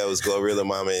gonna say that was Glorilla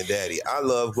mama and daddy. I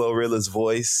love Glorilla's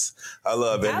voice. I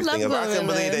love everything. I couldn't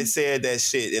believe they said that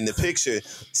shit in the picture.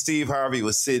 Steve Harvey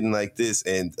was sitting like this,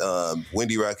 and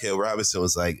Wendy Raquel Robinson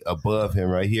was like above him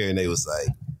right here, and they was like.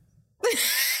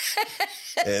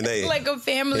 And they like a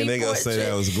family. And they gonna say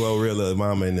that was Glorilla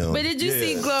mama and them. But did you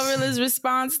see Glorilla's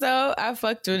response though? I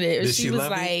fucked with it. She was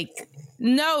like,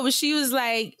 no, but she was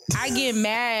like, I get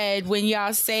mad when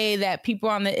y'all say that people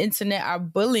on the internet are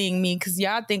bullying me because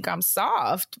y'all think I'm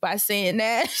soft by saying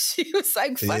that. She was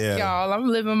like, fuck y'all. I'm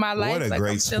living my life. What a like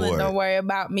great I'm chilling. sport. Don't worry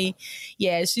about me.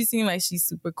 Yeah, she seemed like she's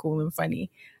super cool and funny.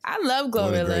 I love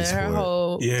Glorilla and her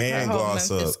whole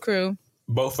Memphis crew.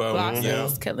 Both of them.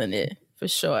 Blossom's killing it. For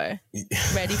sure.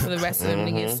 Ready for the rest of them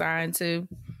to get signed too.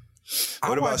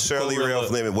 What about Shirley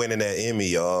Ralph Lemon winning that Emmy,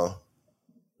 y'all?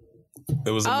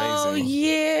 It was amazing. Oh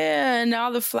yeah, and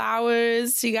all the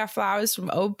flowers. She got flowers from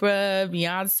Oprah,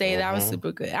 Beyonce. That was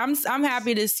super good. I'm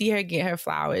happy to see her get her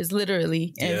flowers,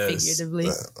 literally and figuratively.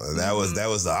 That was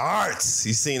the arts.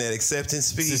 You seen that acceptance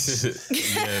speech?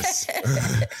 Yes.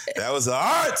 That was the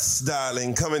arts,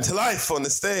 darling, coming to life on the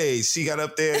stage. She got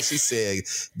up there and she said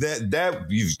that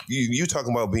you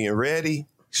talking about being ready.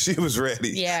 She was ready.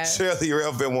 Yeah. Shirley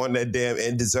Ralph been wanting that damn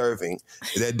and deserving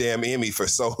that damn Emmy for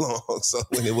so long. So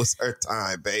when it was her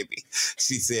time, baby,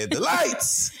 she said the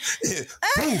lights,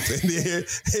 poof,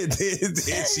 and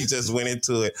then she just went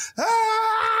into it.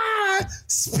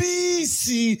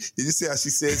 Species. Did you see how she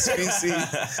said species?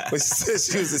 When she said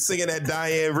she was singing that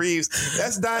Diane Reeves.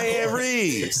 That's Diane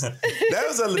Reeves. That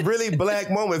was a really black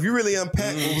moment. If you really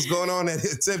unpack what was going on at the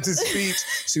acceptance speech,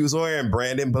 she was wearing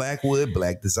Brandon Blackwood,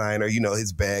 black designer. You know,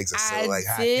 his bags are so like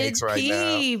hotcakes right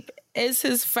now. It's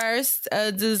his first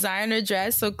designer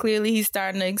dress, so clearly he's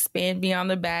starting to expand beyond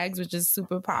the bags, which is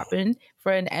super popping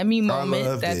for an Emmy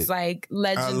moment. That's like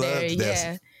legendary.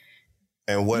 Yeah.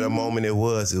 And what a moment it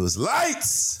was. It was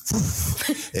lights.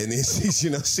 And then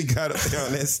she got up there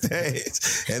on that stage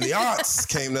and the arts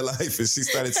came to life and she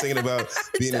started singing about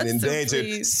being an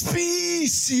endangered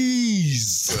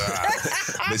species.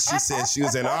 But she said she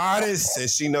was an artist and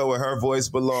she know where her voice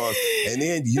belongs. And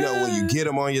then, when you get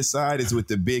them on your side, it's with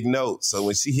the big note. So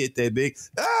when she hit that big,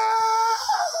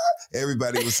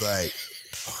 everybody was like,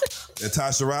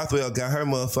 Natasha Rothwell got her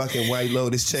motherfucking White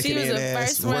Lotus checking in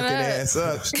ass, working ass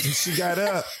up. She got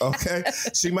up, okay?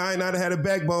 She might not have had a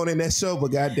backbone in that show,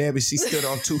 but goddamn it, she stood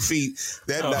on 2 feet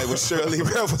that night when Shirley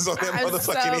Ralph was on that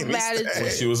motherfucking Emmy stage.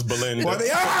 When she was Belinda. For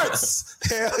the arts!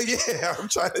 Hell yeah, I'm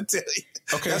trying to tell you.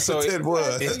 Okay, that's so what it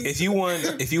was. If you won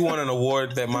an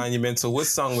award that monumental, what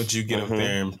song would you get up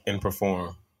there and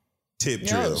perform? Tip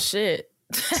Drill. Oh, shit.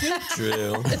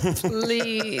 Drill.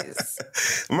 Please.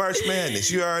 March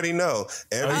Madness, you already know.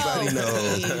 Everybody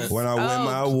knows. When I win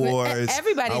my awards,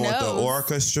 everybody knows. I want the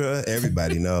orchestra.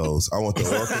 Everybody knows. I want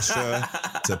the orchestra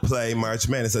to play March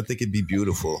Madness. I think it'd be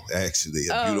beautiful, actually.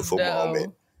 A beautiful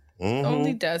moment. Mm-hmm.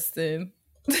 Only Dustin.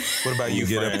 What about you,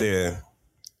 get up there?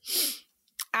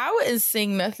 I wouldn't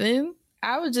sing nothing.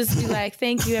 I would just be like,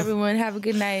 thank you, everyone. Have a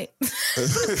good night.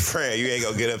 Fran, you ain't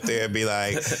gonna get up there and be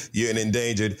like, you're an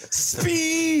endangered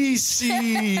species.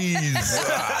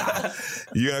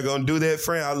 You're not gonna do that,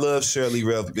 Fran. I love Shirley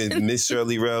Ralph. Miss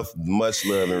Shirley Ralph, much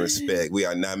love and respect. We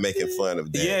are not making fun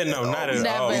of that. Yeah, no, not at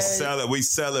all. We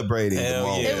celebrated the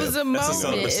moment. It was a moment. That's a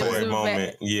celebratory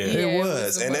moment. Yeah, it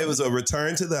was. And it was a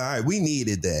return to the art. We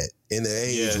needed that. In the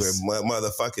age where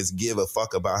motherfuckers give a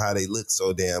fuck about how they look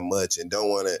so damn much and don't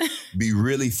want to be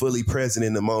really fully present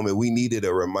in the moment, we needed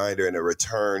a reminder and a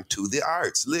return to the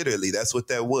arts. Literally, that's what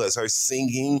that was. Her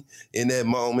singing in that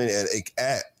moment and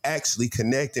actually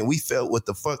connecting. We felt what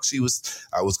the fuck she was,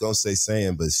 I was going to say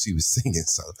saying, but she was singing.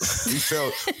 So we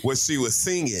felt what she was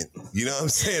singing. You know what I'm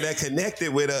saying? That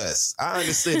connected with us. I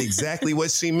understood exactly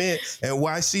what she meant and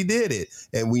why she did it.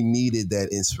 And we needed that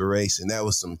inspiration. That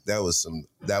was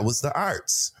the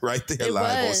arts right there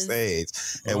live on stage.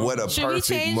 And what a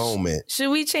perfect moment.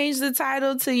 Should we change the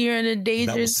title to You're an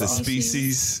Endangered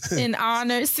Species? In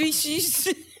honor. Species.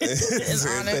 In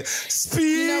honor. Species.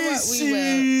 You know what? We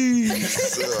will.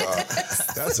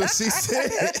 That's what she said.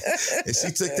 And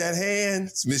she took that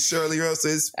hand. Miss Shirley Rose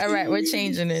says, all right, we're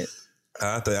changing it.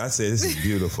 I said, this is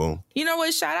beautiful. You know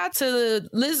what? Shout out to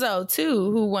Lizzo,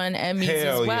 too, who won Emmys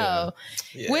as well.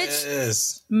 Yeah. Which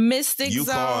Mystic You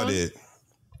Zone called it.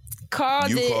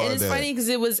 And it's funny because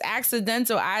it was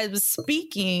accidental. I was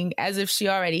speaking as if she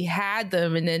already had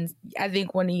them, and then I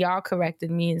think one of y'all corrected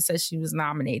me and said she was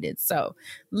nominated. So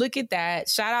look at that.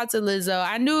 Shout out to Lizzo.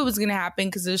 I knew it was going to happen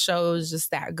because the show was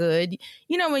just that good.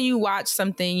 You know, when you watch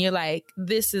something, you're like,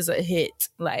 this is a hit.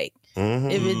 Like,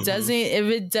 if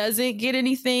it doesn't get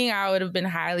anything, I would have been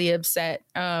highly upset.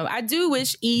 I do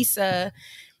wish Issa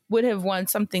would have won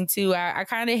something too. I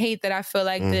kind of hate that. I feel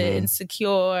like the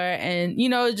Insecure and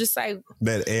just like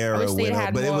that era. I wish they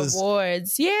had more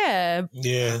awards. Yeah,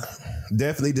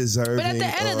 definitely deserving. But at the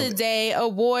end of the day,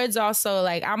 awards also,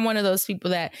 like, I'm one of those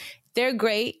people that they're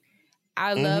great.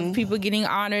 I love people getting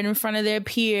honored in front of their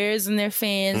peers and their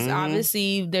fans.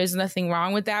 Obviously, there's nothing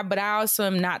wrong with that. But I also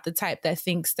am not the type that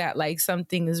thinks that like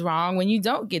something is wrong when you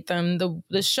don't get them.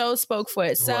 The show spoke for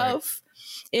itself. Right.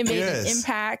 It made an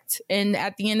impact. And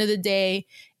at the end of the day,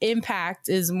 impact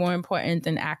is more important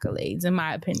than accolades, in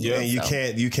my opinion. Yeah, and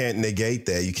you can't negate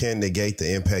that. You can't negate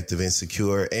the impact of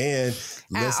Insecure. And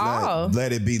let's not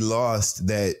let it be lost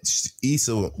that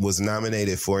Issa was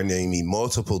nominated for an Emmy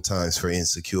multiple times for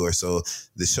Insecure. So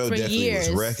the show definitely was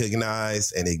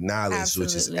recognized and acknowledged,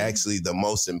 which is actually the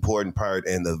most important part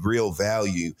and the real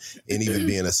value in even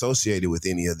being associated with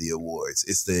any of the awards.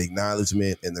 It's the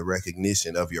acknowledgement and the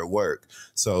recognition of your work.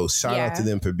 So shout out to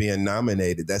them for being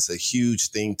nominated. That's a huge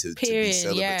thing to be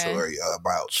celebratory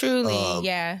about. Truly,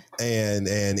 And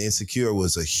Insecure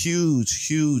was a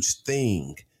huge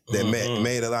thing that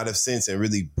made a lot of sense and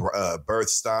really birthed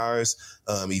stars.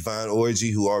 Yvonne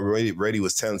Orji, who already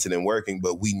was talented and working,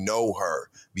 but we know her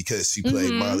because she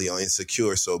played Molly on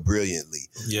Insecure so brilliantly.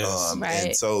 Yes.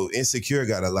 And so Insecure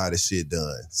got a lot of shit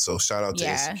done. So shout out to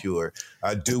Insecure.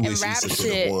 I do wish Issa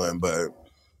could have won, but...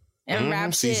 And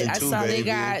rap shit, I saw they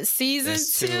got season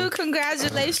 2.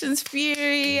 Congratulations,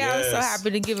 Fury. Yes. I was so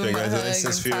happy to give him a hug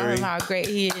and tell him how great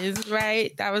he is,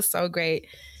 right? That was so great.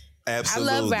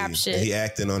 Absolutely. I love rap shit. He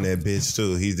acting on that bitch,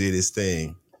 too. He did his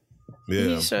thing.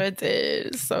 Yeah. He sure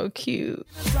did. So cute.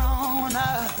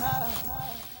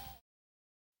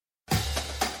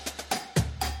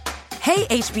 Hey,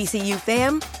 HBCU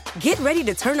fam, get ready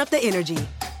to turn up the energy.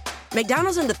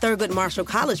 McDonald's and the Thurgood Marshall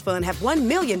College Fund have $1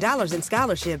 million in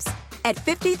scholarships at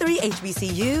 53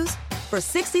 HBCUs for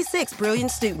 66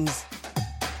 brilliant students.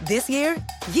 This year,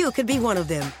 you could be one of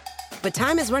them. But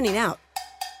time is running out.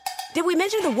 Did we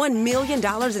mention the $1 million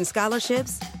in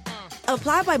scholarships?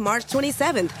 Apply by March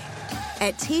 27th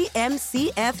at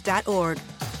tmcf.org.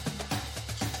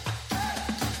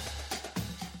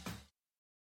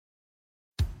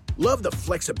 Love the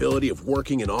flexibility of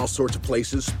working in all sorts of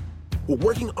places? Well,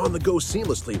 working on the go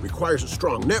seamlessly requires a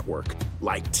strong network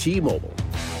like T-Mobile.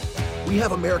 We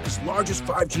have America's largest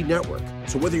 5G network,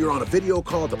 so whether you're on a video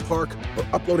call at the park or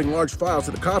uploading large files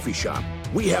at the coffee shop,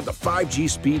 we have the 5G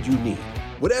speed you need.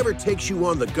 Whatever takes you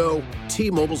on the go,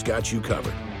 T-Mobile's got you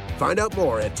covered. Find out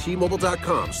more at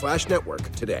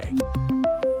T-Mobile.com/network today.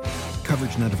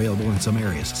 Coverage not available in some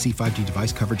areas. See 5G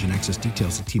device coverage and access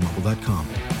details at T-Mobile.com.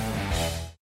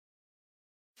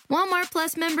 Walmart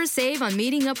Plus members save on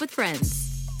meeting up with friends.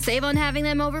 Save on having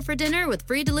them over for dinner with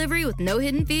free delivery with no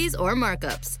hidden fees or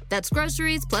markups. That's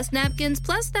groceries, plus napkins,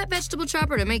 plus that vegetable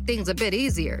chopper to make things a bit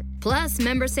easier. Plus,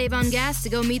 members save on gas to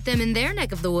go meet them in their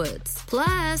neck of the woods.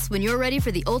 Plus, when you're ready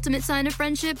for the ultimate sign of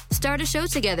friendship, start a show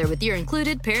together with your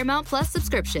included Paramount Plus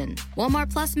subscription. Walmart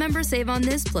Plus members save on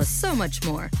this plus so much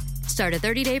more. Start a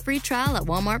 30-day free trial at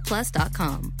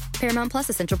walmartplus.com. Paramount Plus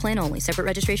Essential Plan only. Separate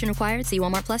registration required. See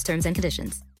Walmart Plus terms and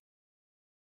conditions.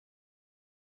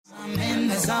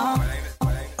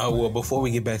 Oh, well, before we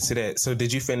get back to that, so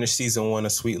did you finish season 1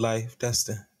 of Sweet Life,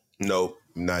 Dustin? Nope,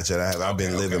 not yet. I've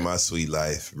been living my sweet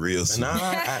life, real sweet. Nah,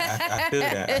 I feel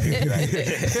that.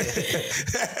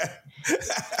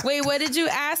 Wait, what did you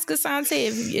ask,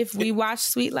 Asante? If we watched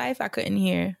Sweet Life? I couldn't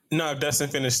hear. No, Dustin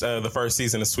finished the first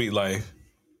season of Sweet Life.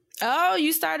 Oh,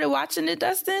 you started watching it,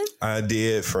 Dustin? I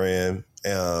did, friend.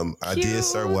 I did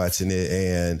start watching it,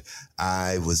 and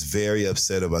I was very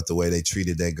upset about the way they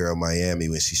treated that girl Miami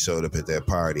when she showed up at that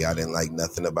party. I didn't like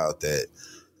nothing about that.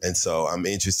 And so I'm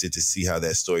interested to see how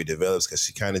that story develops because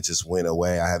she kind of just went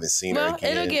away. I haven't seen her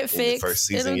again. It'll get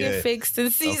fixed. It'll get fixed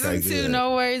in season 2.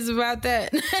 No worries about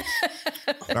that.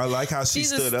 I like how she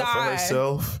stood up for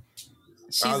herself.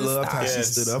 I loved how she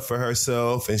stood up for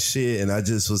herself and shit. And I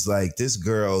just was like, this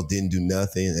girl didn't do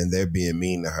nothing and they're being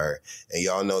mean to her. And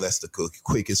y'all know that's the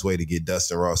quickest way to get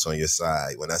Dustin Ross on your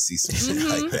side when I see some shit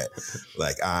like that.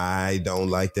 Like, I don't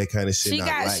like that kind of shit.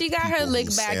 She got her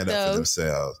lick back, though.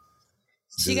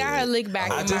 She got her lick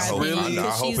back. I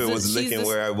hope it was licking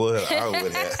where I would have.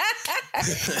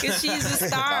 Because she's a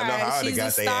star. She's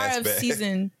a star of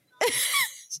season.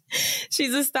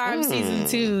 She's a star of season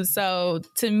 2. So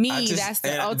to me, that's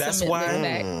the ultimate lick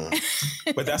back.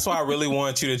 But that's why I really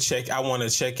want you to check. I want to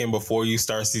check in before you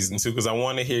start season 2 because I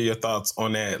want to hear your thoughts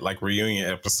on that like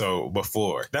reunion episode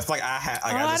before. That's like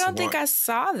I don't think I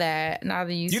saw that. Now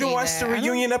that you didn't watch the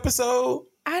reunion episode?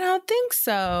 I don't think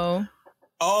so.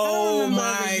 Oh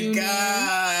my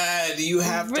God. You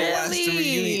have to watch the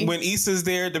reunion. When Issa's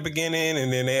there at the beginning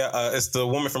and then it's the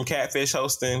woman from Catfish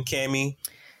hosting, Cammie.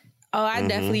 Oh, I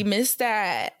definitely missed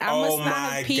that. I must not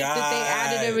have peeped that they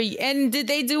added and did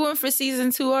they do one for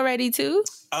season 2 already too?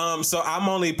 So I'm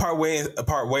only part way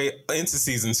into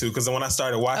season 2 because when I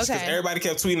started watching, because everybody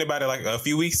kept tweeting about it like a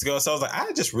few weeks ago, so I was like,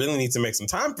 I just really need to make some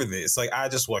time for this. Like, I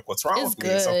just like, what's wrong with me?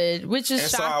 It's good, which is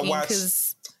shocking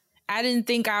because I didn't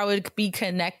think I would be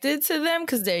connected to them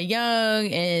because they're young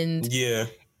and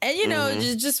you know,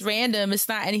 just random. It's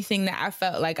not anything that I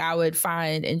felt like I would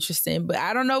find interesting, but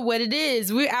I don't know what it is.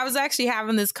 I was actually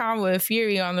having this convo with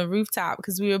Fury on the rooftop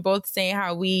because we were both saying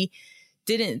how we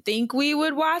didn't think we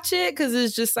would watch it because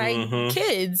it's just like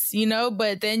kids, you know,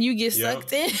 but then you get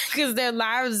sucked in because their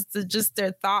lives, just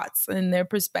their thoughts and their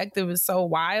perspective is so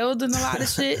wild and a lot of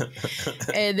shit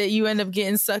and that you end up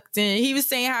getting sucked in. He was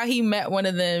saying how he met one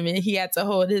of them and he had to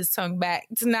hold his tongue back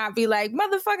to not be like,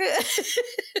 motherfucker.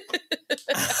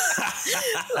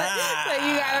 like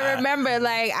you gotta remember,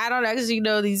 like, I don't actually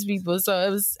know these people.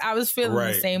 So I was feeling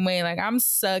the same way. Like, I'm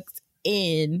sucked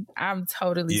in. I'm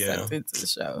totally sucked into the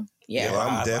show. Yeah, well,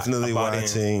 I'm definitely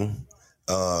watching,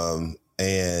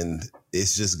 and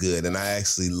it's just good. And I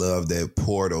actually love that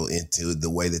portal into the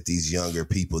way that these younger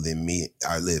people than me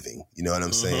are living. You know what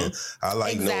I'm saying? I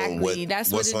like knowing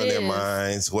what's on their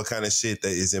minds, what kind of shit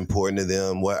that is important to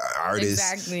them, what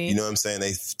artists, you know what I'm saying,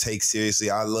 they take seriously.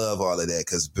 I love all of that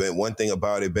because one thing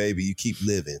about it, baby, you keep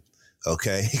living,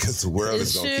 okay? Because the world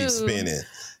is going to keep spinning.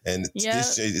 And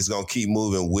this shit is going to keep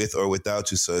moving with or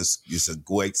without you. So it's a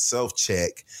great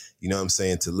self-check, you know what I'm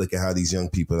saying, to look at how these young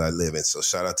people are living. So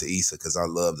shout out to Issa because I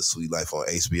love The Sweet Life on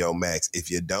HBO Max.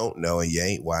 If you don't know and you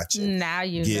ain't watching, now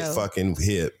you get fucking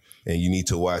hip and you need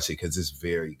to watch it because it's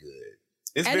very good.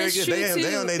 It's and very it's good.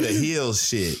 They on the heels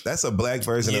shit. That's a black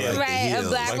version of like the heels. A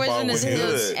black version of the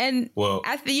heels. And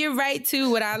I think you're right too.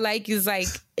 What I like is like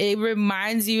it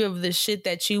reminds you of the shit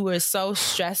that you were so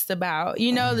stressed about.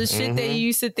 You know, the shit that you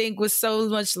used to think was so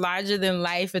much larger than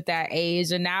life at that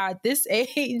age. And now at this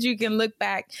age, you can look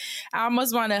back. I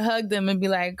almost want to hug them and be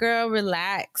like, girl,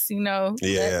 relax. You know,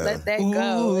 let that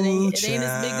go. It ain't as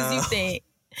big as you think.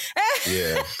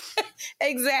 Yeah.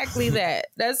 Exactly that.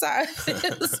 That's how I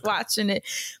feels watching it.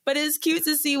 But it's cute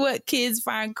to see what kids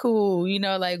find cool, you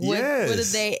know, like what are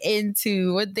they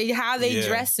into, how they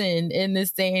dressing in this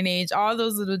day and age, all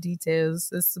those little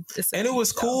details. And it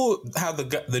was cool how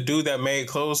the dude that made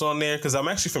clothes on there, because I'm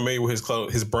actually familiar with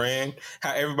his brand,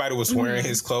 how everybody was wearing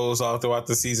his clothes all throughout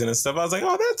the season and stuff. I was like,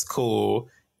 oh, that's cool.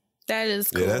 That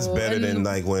is cool. Yeah, that's better than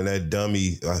like when that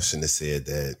dummy, I shouldn't have said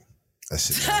that. I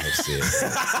should not have said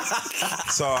that.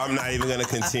 So I'm not even going to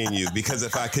continue, because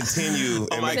if I continue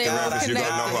and make the reference, you're going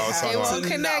to know who I was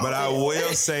talking about. But I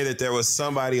will say that there was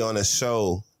somebody on a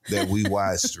show that we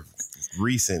watched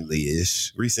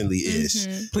recently-ish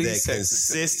that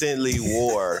consistently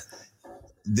wore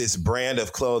this brand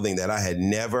of clothing that I had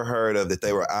never heard of, that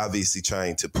they were obviously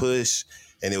trying to push.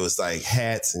 And it was like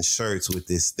hats and shirts with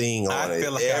this thing on it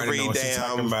every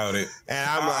damn. About it. And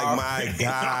I'm like, my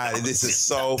God, this is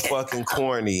so fucking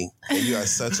corny. And you are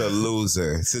such a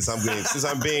loser. Since I'm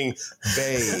being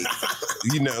vague,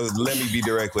 you know, let me be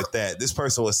direct with that. This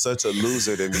person was such a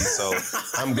loser to me. So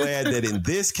I'm glad that in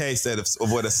this case, that of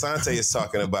what Asante is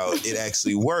talking about, it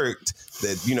actually worked.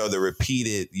 That, you know, the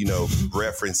repeated, you know,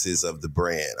 references of the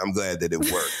brand. I'm glad that it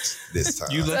worked this time.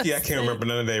 You lucky I can't remember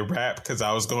none of their rap, because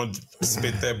I was going to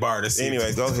spit that bar to see.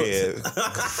 Anyway, go ahead.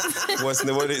 What's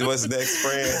next,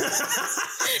 friend?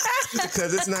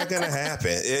 Because it's not going to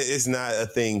happen. It's not a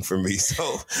thing for me.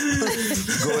 So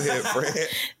go ahead, friend.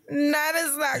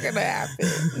 It's not going to happen.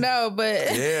 No,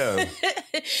 but... Yeah.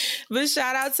 But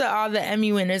shout out to all the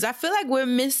Emmy winners. I feel like we're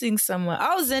missing someone.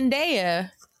 Oh, Zendaya.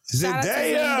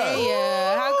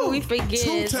 Zendaya. How could we forget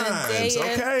 2 times,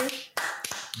 Zendaya? Okay.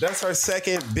 That's her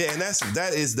second big, and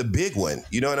that is the big one.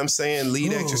 You know what I'm saying?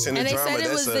 Lead actress in the drama. And they said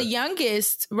it was the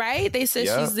youngest, right? They said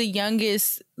she's the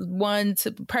youngest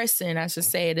person, I should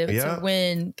say, to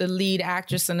win the lead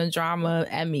actress in the drama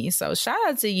Emmy. So shout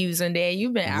out to you, Zendaya.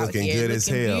 You've been out looking here good as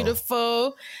hell.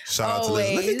 Beautiful. Shout out to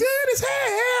Liz. Looking good as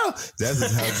hell.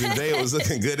 That's how Zendaya was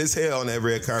looking good as hell on that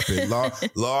red carpet.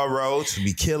 Law Roach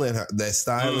be killing her. That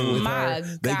styling with her.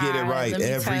 God, they get it right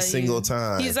every single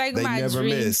time. He's like my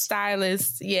dream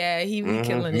stylist. Yeah, he be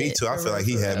killing it. Me too. I feel like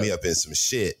he had me up in some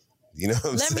shit. You know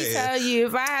what I'm saying? Let me tell you,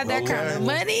 if I had that kind of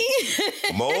money.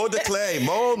 Mold the clay.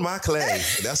 Mold my clay.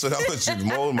 That's what I want you to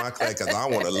mold my clay, because I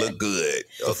want to look good.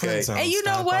 Okay. And you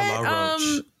know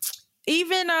what?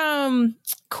 Even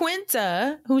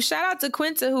Quinta, shout out to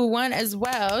Quinta, who won as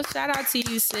well. Shout out to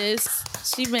you, sis.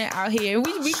 She been out here.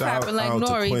 We clapping like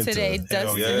Nori today,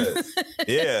 Dustin.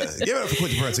 Yeah. Give it up for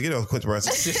Quinta Brunson. Give it up for Quinta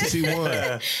Brunson. She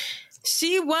won.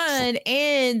 She won,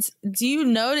 and do you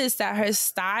notice that her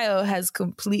style has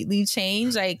completely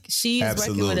changed? Like, she's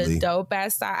working with a dope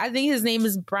ass style. I think his name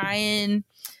is Brian.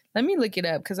 Let me look it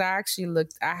up, because I actually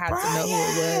looked. I had to know who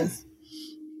it was.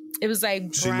 It was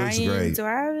like Brian. She looks great. Do I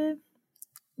have it?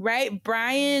 Right,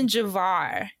 Brian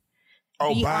Javar.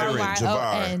 Oh, Byron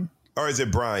Javar. Or is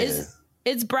it Brian?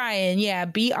 It's Brian, yeah.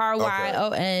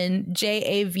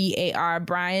 BRYONJAVAR.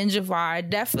 Brian Javar.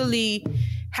 Definitely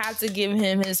have to give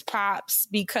him his props,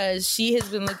 because she has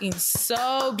been looking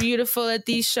so beautiful at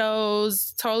these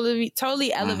shows. Totally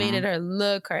elevated her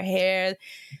look, her hair,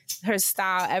 her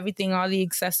style, everything, all the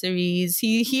accessories.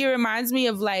 He reminds me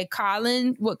of like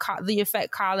Colin, the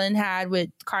effect Colin had with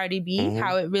Cardi B,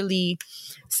 how it really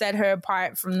set her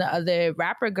apart from the other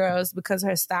rapper girls, because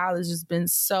her style has just been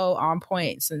so on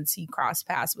point since he crossed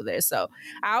paths with her. So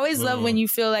I always love when you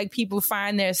feel like people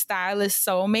find their stylist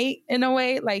soulmate in a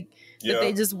way, like that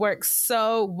they just work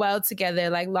so well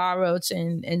together, like Law Roach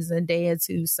and Zendaya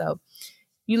too. So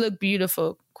you look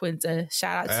beautiful, Quinta.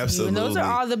 Shout out to you. And those are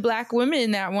all the black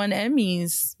women that won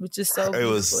Emmys, which is so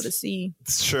beautiful to see.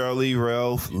 Shirley,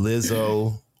 Ralph,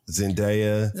 Lizzo,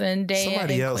 Zendaya.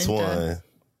 Somebody else won.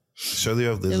 Shirley,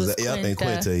 Ralph, Lizzo, and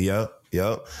Quinta. Yep.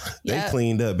 They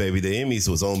cleaned up, baby. The Emmys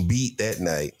was on beat that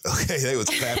night. Okay, they was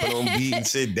clapping on beat and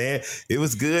shit. Damn, it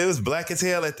was good. It was black as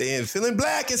hell at the end. Feeling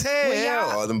black as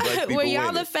hell. All them black people were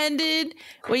y'all offended?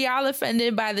 Were y'all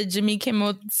offended by the Jimmy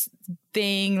Kimmel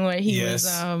thing where he was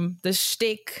the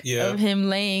shtick of him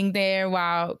laying there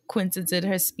while Quinta did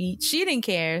her speech? She didn't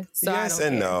care. So Yes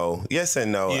and no. Yeah.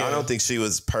 I don't think she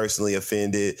was personally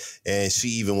offended, and she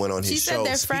even went on his show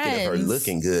speaking of her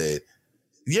looking good.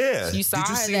 Yeah. You saw Did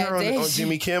you her see that her day. on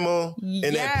Jimmy Kimmel?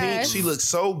 In that pink, she looked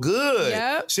so good.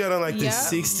 Yep. She had on like the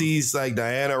 60s, like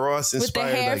Diana Ross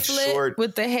inspired, like short.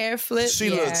 With the hair flip.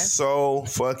 She looked so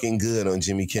fucking good on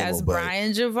Jimmy Kimmel. That's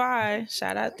Brian Javar.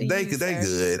 Shout out to they you. They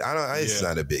good. It's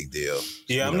not a big deal.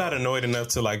 Yeah, I'm not annoyed enough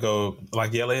to like go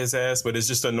like yell at his ass, but it's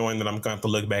just annoying that I'm going to have to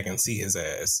look back and see his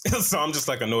ass. So I'm just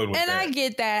like annoyed with that. And I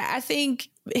get that. I think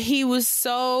he was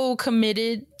so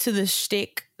committed to the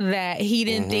shtick that he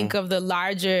didn't think of the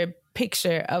larger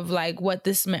picture of like what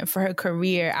this meant for her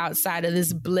career outside of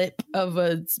this blip of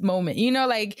a moment, you know,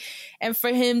 like, and for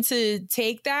him to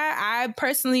take that, I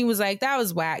personally was like, that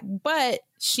was whack. But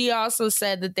she also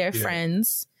said that they're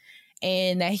friends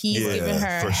and that he's given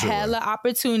her hella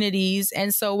opportunities.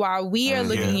 And so while we are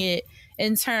looking at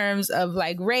in terms of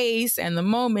like race and the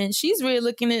moment, she's really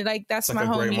looking at like, that's it's my like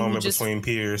a homie great moment just, between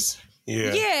peers.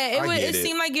 Yeah, it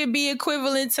seemed like it'd be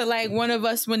equivalent to like one of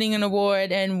us winning an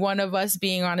award and one of us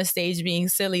being on a stage being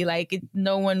silly. Like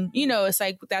no one, you know, it's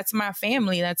like, that's my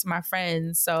family, that's my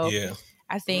friends. So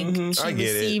I think she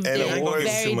received it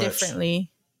very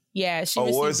differently. Yeah, she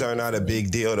awards are not a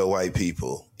big deal to white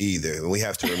people either. We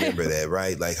have to remember that,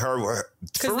 right? Like her,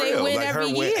 for they real, win like every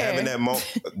her year. having that moment,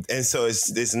 and so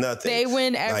it's nothing. They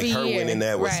win every year. Like her winning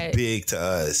that was big to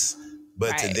us.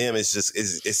 But to them, it's just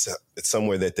it's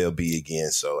somewhere that they'll be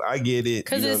again. So I get it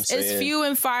because it's few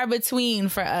and far between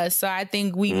for us. So I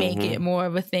think we make it more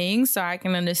of a thing. So I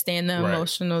can understand the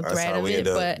emotional threat of it.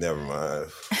 But never mind.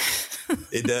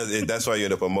 It does. That's why you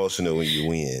end up emotional when you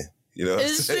win. You know,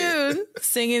 it's true.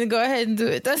 Singing, go ahead and do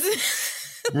it. Doesn't.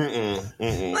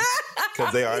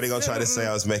 Because they already gonna try to say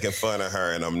I was making fun of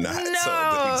her, and I'm not.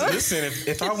 No. So listen,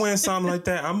 if I win something like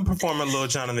that, I'm performing Lil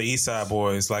Jon and the East Side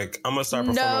Boys. Like I'm gonna start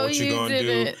performing what you gonna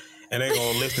do, and they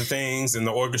gonna lift the things, and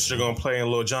the orchestra gonna play, and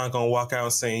Lil Jon gonna walk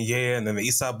out saying yeah, and then the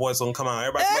East Side Boys gonna come out.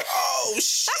 Everybody's like, oh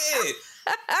shit.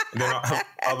 And then all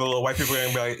the little white people are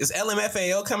gonna be like, is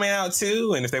LMFAO coming out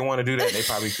too? And if they want to do that, they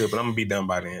probably could, but I'm gonna be done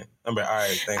by then. I'm like, all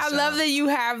right, thanks. I love that you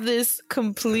have this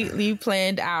completely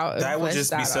planned out. That would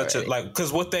just be such a like,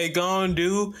 because what they gonna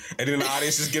do, and then the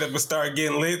audience just get up and start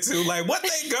getting lit too. Like, what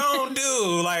they gonna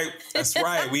do? Like, that's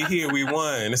right, we here, we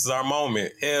won. This is our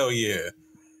moment. Hell yeah.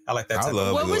 I like that. I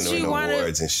love winning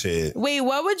awards and shit. Wait,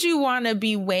 what would you want to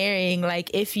be wearing?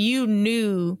 Like, if you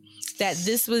knew that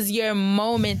this was your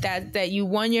moment, that you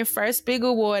won your first big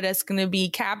award that's going to be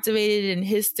captivated in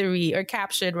history, or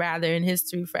captured rather in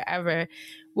history forever,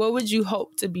 what would you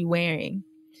hope to be wearing?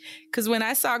 Because when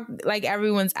I saw like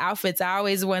everyone's outfits, I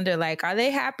always wonder, like, are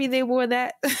they happy they wore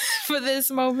that for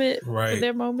this moment, right? For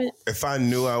their moment? If I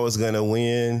knew I was going to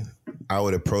win, I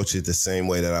would approach it the same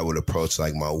way that I would approach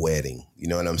like my wedding. You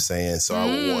know what I'm saying? So I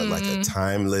would want like a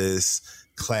timeless,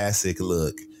 classic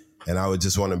look. And I would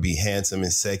just want to be handsome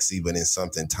and sexy, but in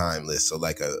something timeless. So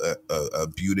like a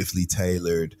beautifully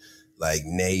tailored, like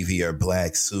navy or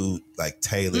black suit, like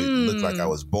tailored, looked like I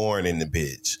was born in the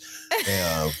bitch.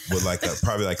 With like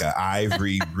probably like an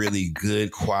ivory, really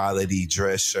good quality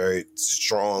dress shirt,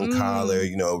 strong collar,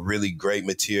 you know, really great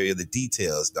material, the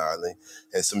details, darling,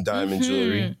 and some diamond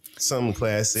jewelry, some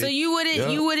classic. So you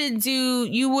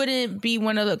wouldn't be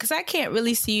one of those, because I can't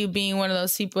really see you being one of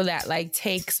those people that like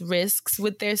takes risks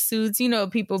with their suits. You know,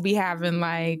 people be having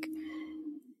like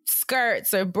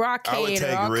skirts or brocade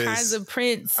or all kinds of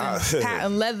prints and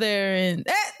patent leather and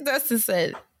Dustin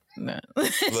said no.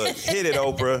 Look, hit it,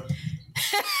 Oprah.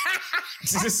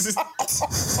 So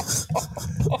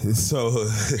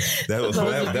that was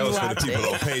for the people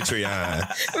on Patreon,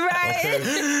 right?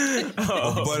 Okay?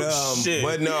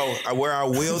 But no, where I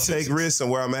will take risks and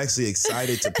where I'm actually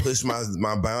excited to push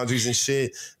my boundaries and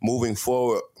shit. Moving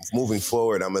forward,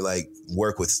 I'm gonna like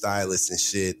work with stylists and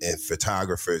shit and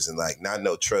photographers and like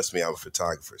trust me, I'm a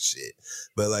photographer shit.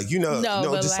 But like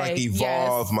just like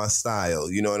evolve my style.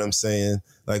 You know what I'm saying?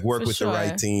 Like work with the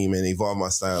right team and evolve my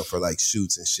style for like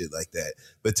shoots and shit like that.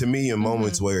 But to me, in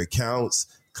moments where it counts,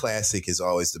 classic is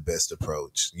always the best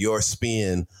approach. Your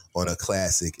spin on a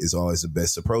classic is always the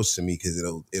best approach to me because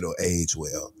it'll age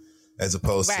well. As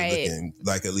opposed to looking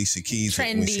like Alicia Keys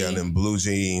when she got them blue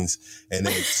jeans and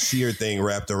that sheer thing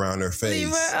wrapped around her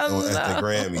face at the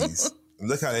Grammys.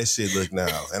 Look how that shit look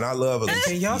now. And I love Alicia Keys.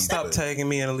 Can y'all stop tagging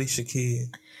me and Alicia Keys?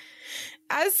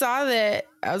 I saw that.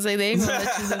 I was like, they ain't gonna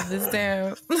let you live this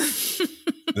down.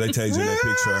 They tagged you in that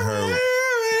picture of her.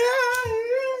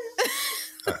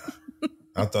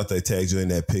 I thought they tagged you in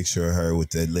that picture of her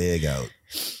with that leg out.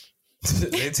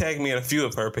 They tagged me in a few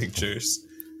of her pictures.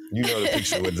 You know the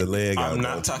picture with the leg out. I'm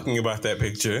not talking about that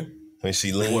picture. When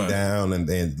she leaned down and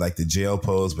then like the jail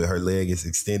pose, but her leg is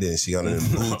extended and she got on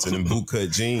them boots and them boot cut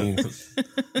jeans.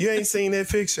 You ain't seen that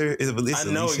picture? I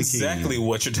know exactly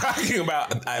what you're talking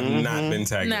about. I've not been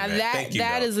tagged in that. Thank you,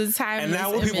 that is a timeless And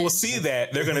now when people see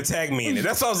that, they're going to tag me in it.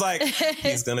 That's why I was like,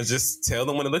 he's going to just tell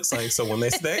them what it looks like. So when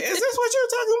they say, is this what you're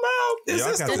talking about?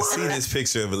 Y'all got to see this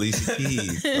picture of Alicia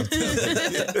Keys.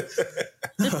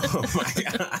 Oh my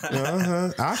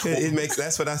God.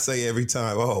 That's what I say every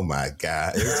time. Oh my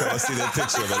God. Every time I see that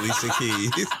picture of Alicia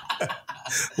Keys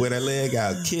with her leg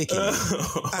out kicking. I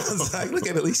was like, look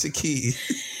at Alicia Keys.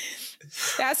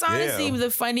 That's honestly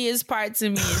the funniest part to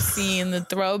me is seeing the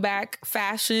throwback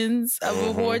fashions of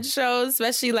award shows,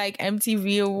 especially like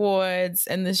MTV Awards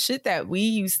and the shit that we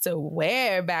used to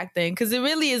wear back then. Because it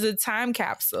really is a time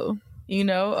capsule, you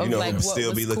know, of like what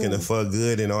still was be looking cool. to fuck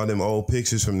good in all them old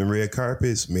pictures from the red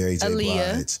carpets. Mary J.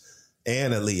 Blige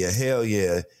and Aaliyah. Hell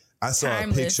yeah. I saw a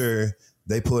picture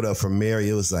they put up from Mary.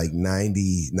 It was like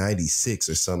 96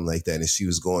 or something like that. And she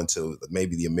was going to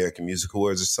maybe the American Music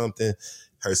Awards or something.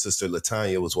 Her sister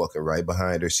LaTanya was walking right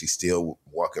behind her. She's still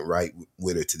walking right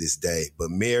with her to this day. But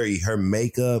Mary, her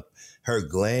makeup, her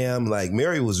glam, like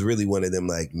Mary was really one of them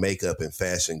like makeup and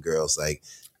fashion girls. Like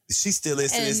she still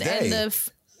is to this day.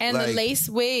 And like, the lace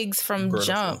wigs from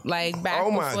Jump, like back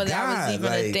before that was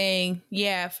even a thing.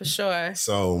 Yeah, for sure.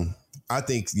 So I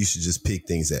think you should just pick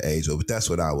things that age well, but that's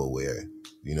what I would wear.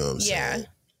 You know what I'm saying?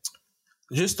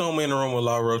 Just throw me in the room with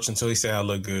Law Roach until he say I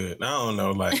look good. I don't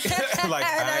know, like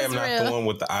I am not the one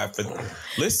with the eye for.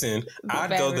 Listen,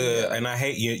 I'd go and I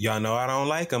hate you. Y'all know I don't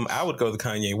like him. I would go the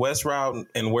Kanye West route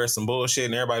and wear some bullshit,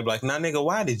 and everybody be like, "Nah, nigga,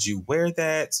 why did you wear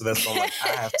that?" So that's why I'm like, I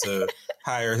have to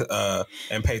hire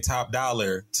and pay top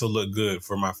dollar to look good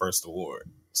for my first award.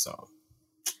 So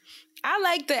I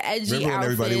like the edgy. Remember when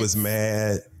everybody was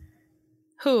mad?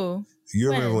 Who? You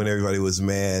remember when everybody was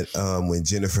mad when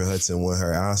Jennifer Hudson won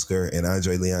her Oscar and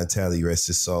Andre Leon Talley, rest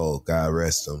his soul, God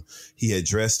rest him. He had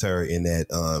dressed her in that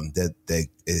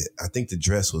I think the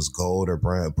dress was gold or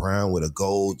brown with a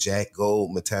gold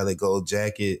metallic gold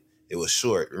jacket. It was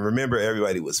short. Remember,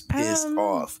 everybody was pissed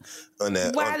off on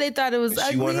that. Why they thought it was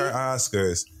ugly? She won her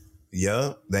Oscars.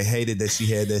 Yeah, they hated that she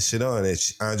had that shit on. And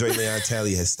Andre Leon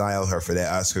Talley had styled her for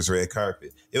that Oscars red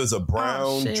carpet. It was a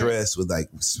brown dress with like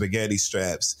spaghetti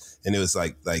straps, and it was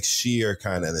like sheer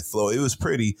kind of the flow. It was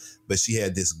pretty, but she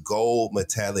had this gold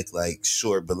metallic like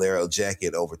short bolero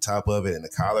jacket over top of it, and the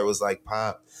collar was like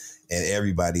pop, and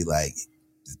everybody like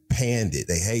panned it.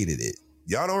 They hated it.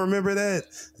 Y'all don't remember that?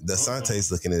 Dasante's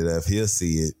looking it up. He'll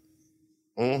see it.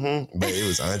 But it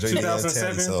was Andre Leon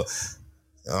Talley. So.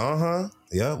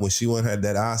 Yeah, when she won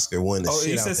that Oscar, won the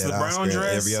shit out that Oscar and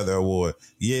every other award.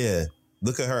 Yeah.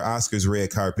 Look at her Oscars red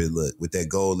carpet look with that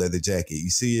gold leather jacket. You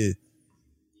see it?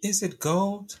 Is it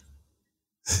gold?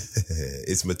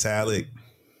 It's metallic.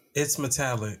 It's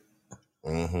metallic.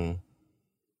 Yeah,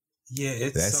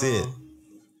 That's it.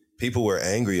 People were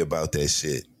angry about that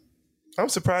shit. I'm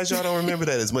surprised y'all don't remember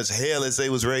that as much hell as they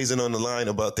was raising on the line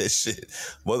about that shit.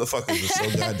 Motherfuckers were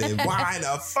so goddamn, why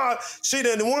the fuck? She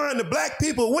done won, the black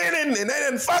people winning, and they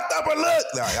done fucked up her look.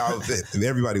 Like,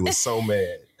 everybody was so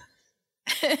mad.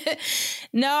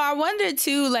 No, I wonder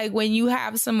too, like when you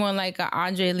have someone like a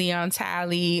Andre Leon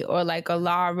Talley or like a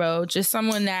Law Roach, just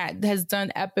someone that has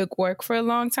done epic work for a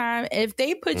long time, if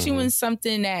they put you in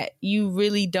something that you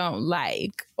really don't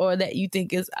like or that you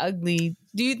think is ugly,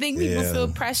 do you think people feel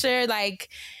pressure like,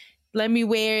 let me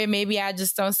wear it, maybe I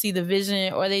just don't see the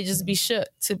vision, or they just be shook?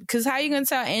 Because how are you going to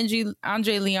tell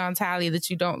Andre Leon Talley that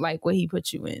you don't like what he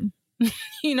put you in?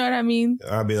 You know what I mean?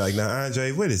 I'll be like, nah,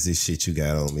 Andre, what is this shit you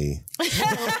got on me?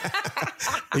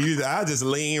 I'll just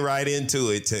lean right into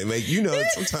it to make,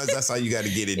 sometimes that's how you got to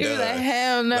get it done. You're like,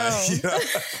 hell no. Like,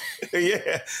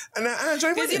 yeah. And now,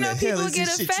 Andre, what in the hell is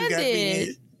this shit you got me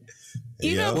in?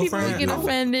 People get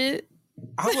offended.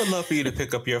 I would love for you to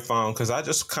pick up your phone because I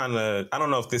just kind of, I don't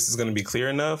know if this is going to be clear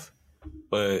enough,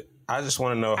 but I just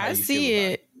want to know how you see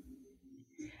feel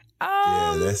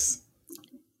it.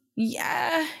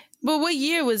 Yeah. But what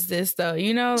year was this though?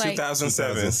 Like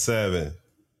 2007.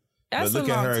 That's but look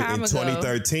a long at her time in ago.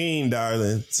 2013,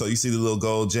 darling. So you see the little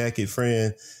gold jacket,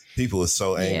 friend. People were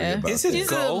so angry about that.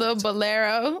 She's a little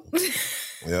bolero.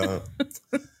 Yeah.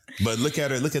 But look at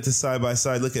her. Look at the side by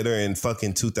side. Look at her in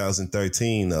fucking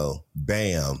 2013 though.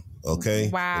 Bam. Okay.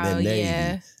 Wow. And then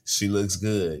yeah. She looks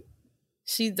good.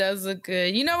 She does look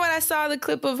good. You know what? I saw the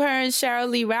clip of her and Cheryl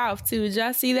Lee Ralph too. Did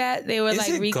y'all see that? They were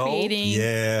like recreating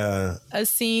a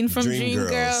scene from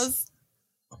Dreamgirls.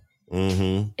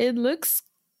 It looks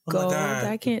gold.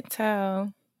 I can't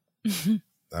tell.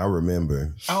 I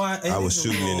remember. I was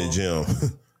shooting in the gym.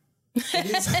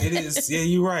 It is. Yeah,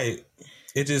 you're right.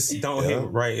 It just don't hit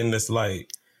right in this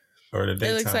light or the daytime.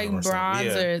 It looks like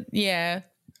bronze or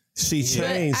She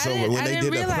changed so when they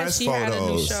did the press she photos. Had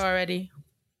a new show already.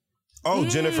 Oh,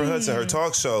 Jennifer Hudson, her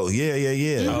talk show. Yeah.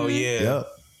 Oh yeah. Yep.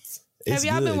 Have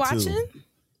y'all been watching? Too.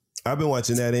 I've been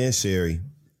watching that and Sherry.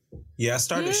 Yeah, I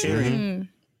started Sherry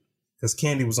because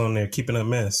Candy was on there keeping a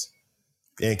mess.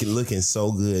 And looking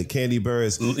so good. Candy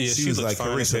Burris, she was like,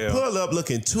 Carissa, pull up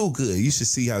looking too good. You should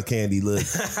see how Candy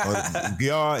looked.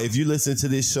 Y'all, if you listen to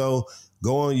this show,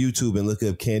 go on YouTube and look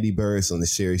up Candy Burris on the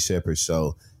Sherry Shepherd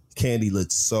show. Candy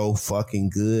looked so fucking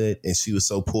good and she was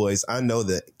so poised. I know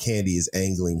that Candy is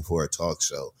angling for a talk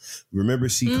show. Remember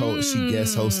she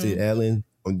guest hosted Ellen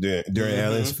during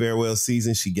Ellen's farewell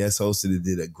season. She guest hosted and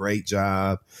did a great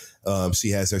job. She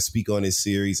has her speak on this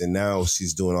series and now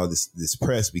she's doing all this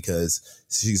press because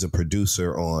she's a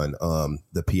producer on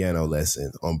The Piano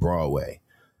Lesson on Broadway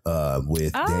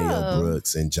with Daniel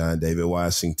Brooks and John David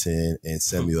Washington and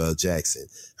Samuel L. Jackson.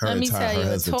 Her husband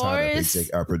Tyler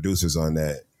are producers on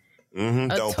that.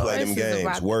 Don't play them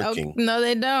games. Working. No,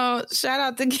 they don't. Shout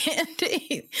out to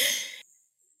Candy.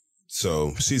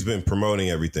 So she's been promoting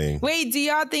everything. Wait, do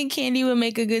y'all think Candy would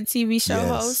make a good TV show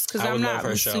host? Because I'm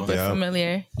not super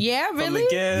familiar. Yeah, really? From the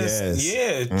guests,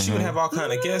 yeah. She would have all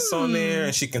kind of guests on there,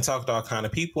 and she can talk to all kind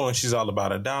of people. And she's all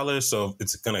about $1, so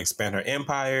it's going to expand her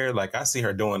empire. Like I see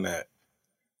her doing that.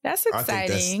 That's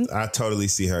exciting. I totally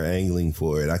see her angling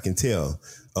for it. I can tell.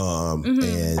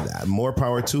 And more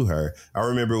power to her. I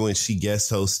remember when she guest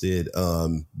hosted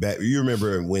you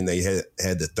remember when they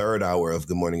had the third hour of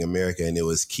Good Morning America and it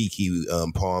was Keke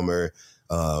Palmer,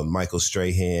 Michael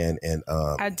Strahan and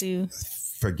I do.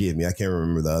 Forgive me, I can't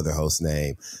remember the other host's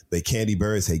name, but Candy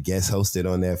Burris had guest hosted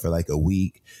on that for like a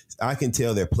week. I can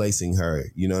tell they're placing her,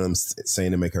 you know what I'm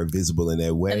saying, to make her visible in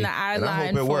that way. And the eye line I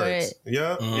hope it for works. it.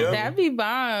 Yeah. That'd be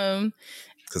bomb.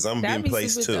 Because I'm being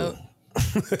placed too.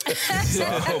 So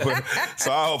I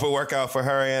hope it work out for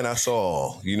her and us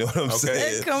all. You know what I'm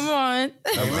saying? Come on.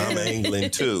 I'm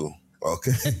angling too.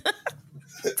 Okay.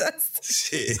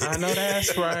 Shit. I know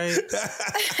that's right.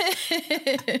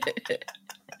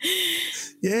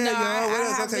 What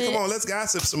else? Okay, come on, let's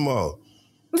gossip some more.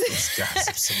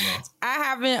 I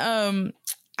haven't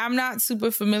I'm not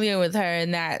super familiar with her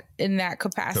in that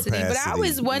capacity. But I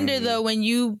always wonder though, when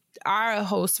you are a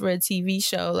host for a TV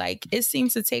show, like it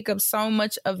seems to take up so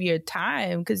much of your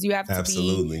time because you have to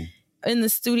be in the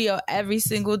studio every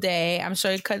single day. I'm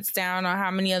sure it cuts down on how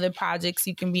many other projects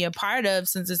you can be a part of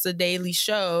since it's a daily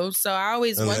show. So I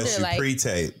always wonder, like,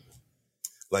 pre-tape,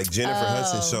 like Jennifer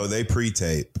Hudson's show, they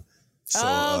pre-tape.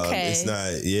 So it's not,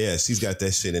 she's got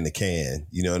that shit in the can.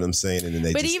 You know what I'm saying? And then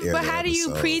they but how do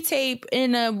you pre-tape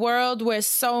in a world where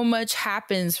so much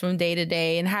happens from day to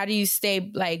day? And how do you stay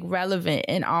like relevant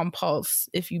and on pulse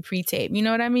if you pre-tape? You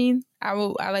know what I mean?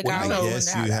 I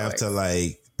guess you have to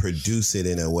like produce it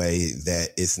in a way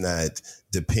that it's not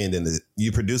dependent.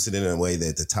 You produce it in a way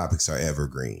that the topics are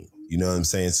evergreen. You know what I'm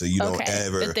saying? So you don't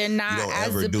ever, that they're not you don't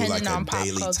ever do like a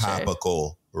daily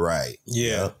topical. Right.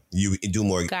 Yeah. You do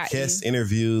more guest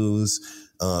interviews,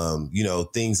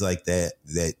 things like that,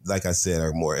 like I said,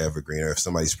 are more evergreen. Or if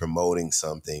somebody's promoting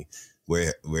something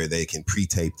where they can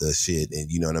pre-tape the shit and,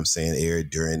 you know what I'm saying, air it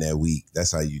during that week.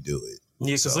 That's how you do it.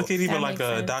 Yeah, because look at even like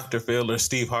Dr. Phil or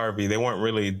Steve Harvey. They weren't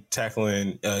really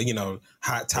tackling,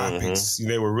 hot topics.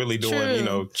 They were really doing,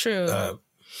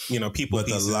 people but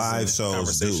the live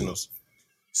shows do.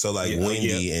 So like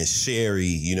Wendy and Sherry,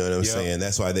 you know what I'm saying?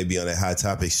 That's why they be on that hot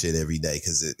topic shit every day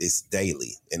because it's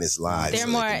daily and it's live. They're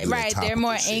more They're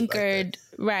more anchored.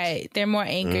 They're more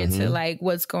anchored to like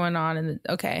what's going on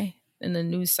in the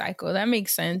news cycle. That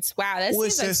makes sense. Wow, that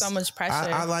seems like so much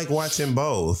pressure. I like watching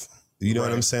both. You know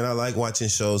what I'm saying? I like watching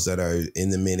shows that are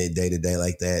in the minute, day to day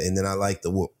like that, and then I like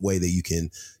the way that you can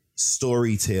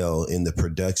storytell in the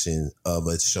production of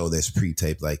a show that's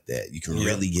pre-taped like that. You can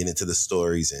really get into the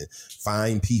stories and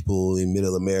find people in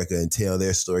middle America and tell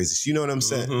their stories. You know what I'm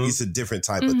saying? It's a different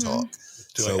type of talk.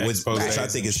 So which I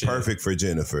think is perfect for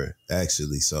Jennifer,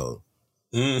 actually. So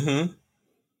did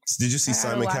you see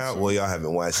Simon Cowell? Well, y'all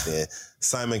haven't watched it.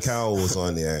 Simon Cowell was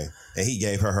on there and he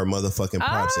gave her motherfucking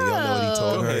props. And y'all know what he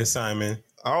told her? Hey, Simon.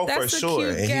 Oh, that's for sure.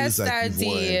 And he was like,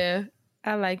 idea.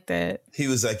 I like that. He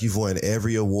was like, you've won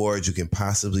every award you can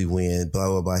possibly win, blah,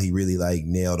 blah, blah. He really like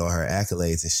nailed all her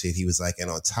accolades and shit. He was like,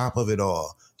 and on top of it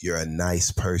all, you're a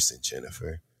nice person,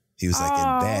 Jennifer. He was like,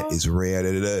 and that is rare.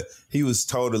 Da, da, da. He was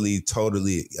totally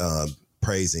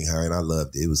praising her, and I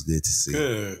loved it. It was good to see.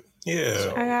 Good.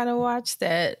 Yeah. I gotta watch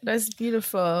that. That's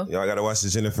beautiful. Y'all gotta watch the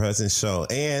Jennifer Hudson show.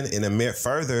 And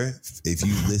further,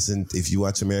 if you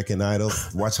watch American Idol,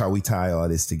 watch how we tie all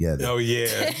this together. Oh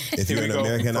yeah. If you're an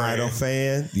American Idol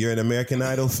fan,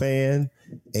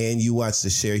 and you watch the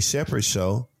Sherry Shepherd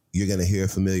show, you're gonna hear a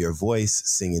familiar voice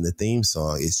singing the theme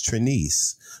song. It's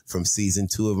Trinice from season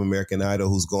 2 of American Idol,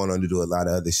 who's going on to do a lot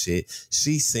of other shit.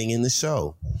 She's singing the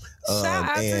show. Shout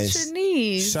out to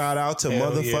Trinice. Shout out to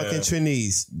motherfucking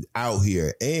Trinice out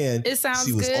here. And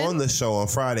she was on the show on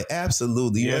Friday.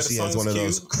 Absolutely. You know, she has one of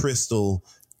those crystal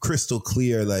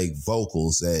clear like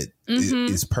vocals that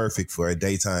is perfect for a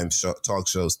daytime talk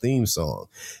show's theme song,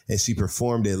 and she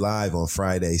performed it live on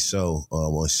Friday's show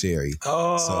on Sherry.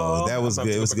 So that was good.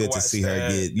 It was good to see her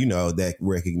get that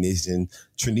recognition.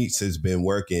 Trinice has been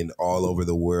working all over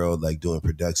the world, like doing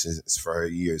productions for her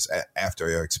years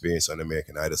after her experience on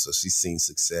American Idol. So she's seen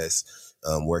success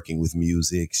working with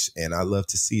music, and I love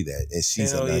to see that. And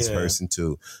she's a nice person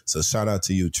too. So shout out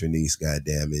to you, Trinice. God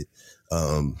damn it.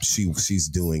 She's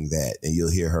doing that, and you'll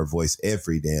hear her voice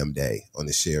every damn day on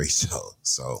the Sherry show.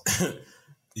 So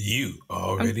you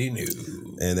already knew.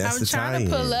 And that's I'm trying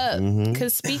to pull up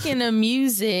because speaking of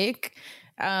music,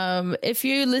 if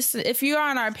you're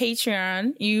on our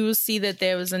Patreon, you will see that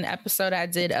there was an episode I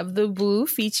did of The Boo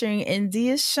featuring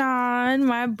India Shawn,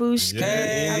 my booshka.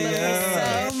 I love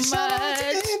her so much.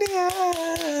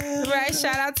 Right,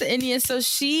 shout out to India. So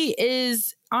she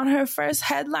is on her first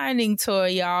headlining tour,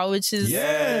 y'all, which is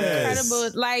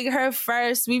incredible. Like her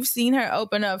first, we've seen her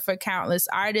open up for countless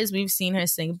artists. We've seen her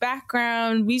sing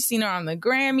background. We've seen her on the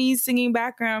Grammys singing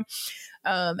background.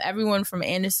 Everyone from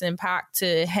Anderson .Paak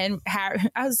to Harry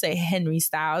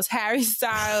Styles.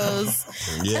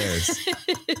 Yes.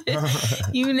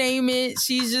 You name it.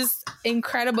 She's just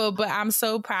incredible, but I'm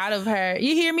so proud of her.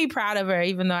 You hear me proud of her,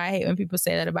 even though I hate when people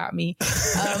say that about me.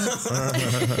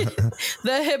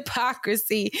 The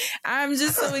hypocrisy. I'm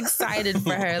just so excited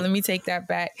for her. Let me take that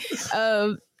back.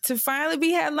 To finally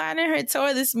be headlining her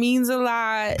tour, this means a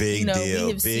lot. Big deal. We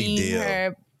have seen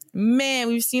her. Man,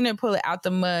 we've seen her pull it out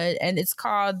the mud, and it's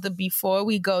called the Before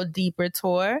We Go Deeper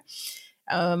tour.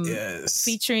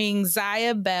 Featuring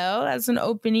Zaya Bell as an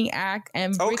opening act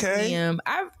and Brick Liam.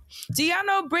 Do y'all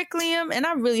know Brick Liam? And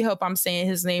I really hope I'm saying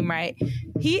his name right.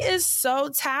 He is so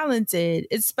talented.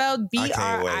 It's spelled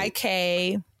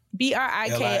Brickliam.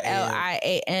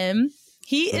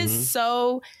 He is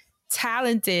so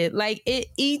talented. Like, it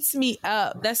eats me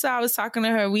up. That's why I was talking to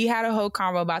her. We had a whole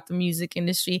convo about the music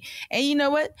industry, and you know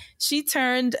what, she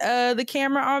turned the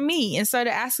camera on me and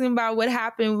started asking about what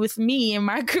happened with me in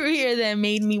my career that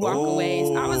made me walk away.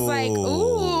 So I was like,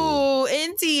 ooh,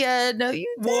 India, no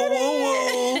you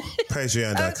didn't.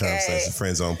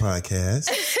 Patreon.com/friendzone podcast.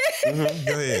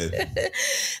 Go ahead.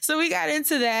 So we got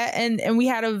into that, and we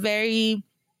had a very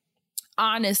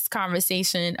honest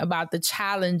conversation about the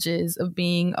challenges of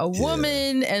being a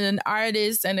woman and an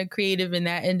artist and a creative in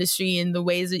that industry, and the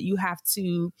ways that you have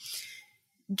to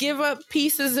give up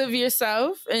pieces of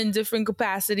yourself in different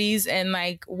capacities, and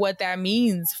like what that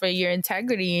means for your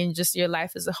integrity and just your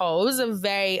life as a whole. It was a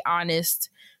very honest,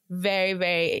 very,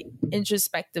 very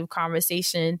introspective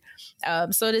conversation.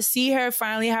 So to see her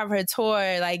finally have her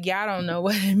tour, like, y'all don't know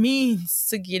what it means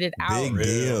to get it out. Big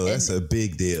deal. That's a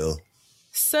big deal.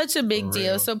 Such a big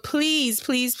deal. So please,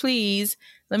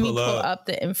 let me pull up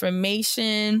the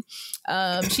information.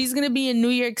 She's going to be in New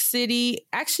York City.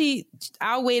 Actually,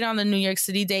 I'll wait on the New York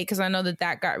City date because I know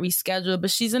that got rescheduled.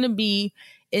 But she's going to be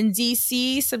in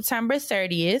DC September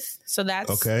 30th. So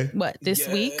that's this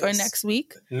week or next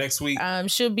week? Next week.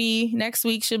 She'll be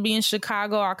in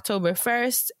Chicago October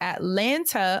 1st,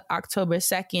 Atlanta October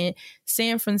 2nd,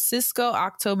 San Francisco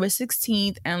October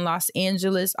 16th, and Los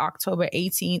Angeles October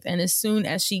 18th. And as soon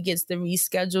as she gets the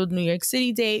rescheduled New York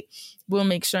City date, we'll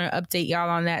make sure and update y'all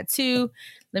on that too.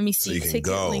 Let me see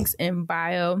ticket links in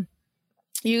bio.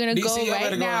 You're gonna go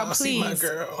right now, please. My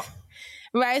girl.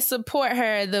 Right, support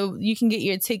her. You can get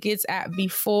your tickets at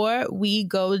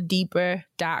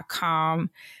beforewegodeeper.com.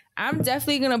 I'm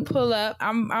definitely gonna pull up.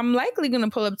 I'm likely gonna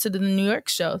pull up to the New York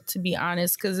show, to be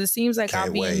honest, because it seems like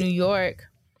I'll be in New York.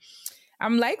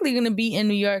 I'm likely gonna be in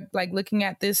New York, like looking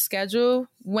at this schedule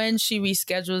when she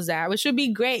reschedules that, which would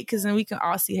be great because then we can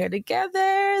all see her together.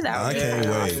 I can't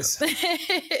wait.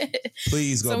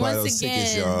 Please go buy those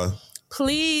tickets, y'all.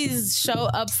 Please show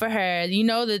up for her. You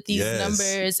know that these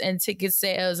numbers and ticket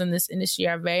sales in this industry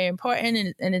are very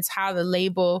important, and it's how the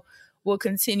label will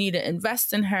continue to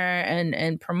invest in her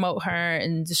and promote her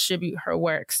and distribute her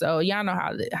work. So y'all know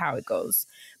how it goes.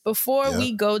 Before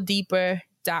we go deeper,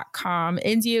 friendzone.com.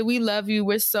 India, we love you.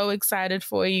 We're so excited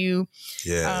for you.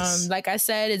 Yes. Like I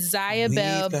said, it's Zaya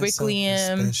Bell, Brick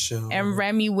Liam, and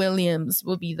Remy Williams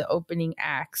will be the opening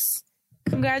acts.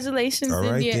 Congratulations,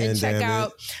 India. And check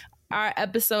out our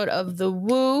episode of The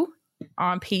Woo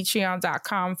on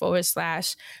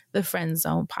patreon.com/The Friend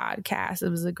Zone podcast. It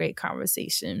was a great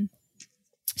conversation.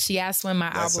 She asked when my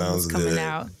album was coming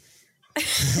out.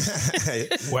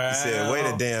 Wow. You said, wait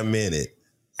a damn minute.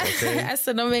 Okay. I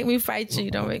said, don't make me fight you.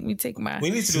 Don't make me take my...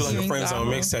 We need to do like a Friend Zone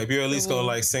mixtape. You're at least going to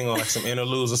like sing on like some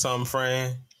interludes or something,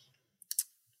 friend.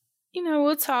 You know,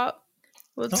 we'll talk.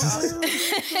 We'll talk. Look,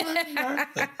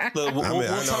 I know I'm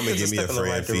going to give me a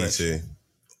friend feature.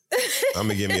 I'm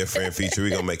gonna give me a friend feature. We're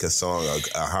gonna make a song,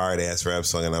 a hard ass rap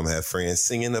song, and I'm gonna have friends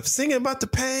singing about the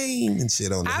pain and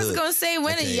shit on the hood. I was gonna say,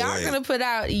 when are y'all gonna put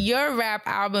out your rap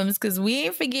albums? Because we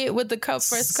ain't forget what the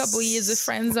first couple of years of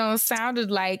Friend Zone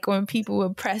sounded like when people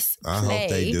would press play. I hope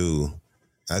they do.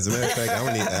 As a matter of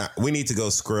fact, we need to go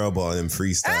scrub all them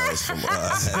freestyles from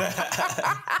us.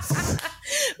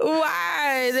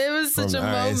 Why? There was such a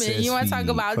moment. You want to talk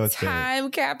about time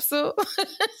capsule?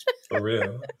 For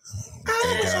real.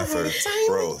 Thank God for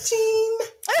growth.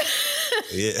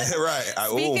 Yeah, right.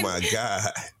 Oh my God.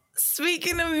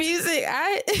 Speaking of music,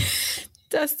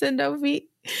 Dustin, don't be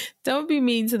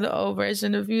mean to the old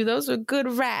version of you. Those were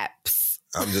good raps.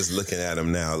 I'm just looking at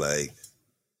them now like.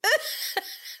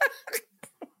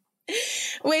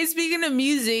 Wait, speaking of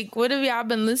music, what have y'all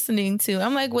been listening to?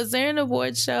 I'm like, was there an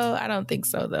award show? I don't think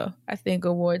so, though. I think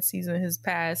award season has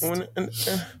passed. You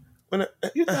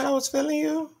thought I was feeling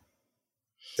you?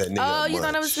 You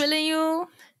thought I was feeling you?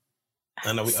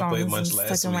 I know I played Munch last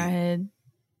week. Stuck in my head.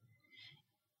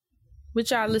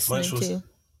 What y'all listening to?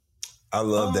 I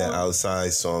love that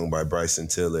Outside song by Bryson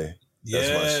Tiller. That's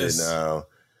my shit now.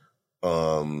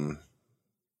 I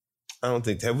don't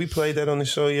think, have we played that on the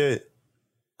show yet?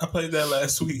 I played that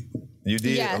last week. You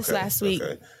did? Yes, last week.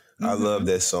 Okay. Mm-hmm. I love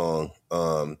that song.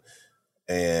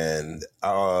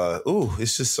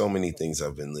 It's just so many things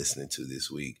I've been listening to this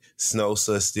week.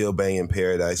 Snosa, Still Banging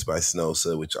Paradise by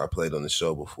Snosa, which I played on the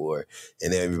show before.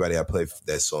 And everybody I played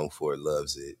that song for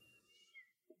loves it.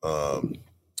 I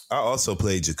also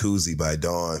played Jacuzzi by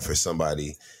Dawn for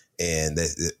somebody. And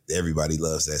everybody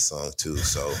loves that song too.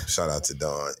 So shout out to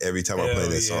Dawn. Every time I play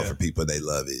that song for people, they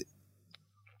love it.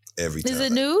 Every time. Is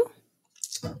it new?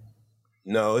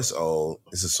 No, it's old.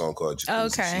 It's a song called Jacuzzi.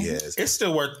 Okay. It's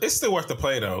still worth the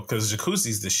play though, because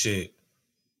Jacuzzi's the shit.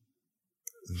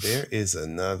 There is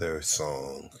another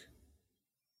song.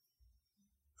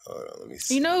 Hold on, let me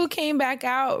see. You know who came back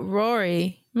out?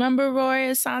 Rory. Remember Rory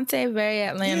Asante? Very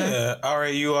Atlanta. Yeah,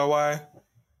 R-A-U-R-Y.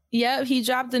 Yep, he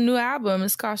dropped a new album.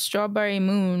 It's called Strawberry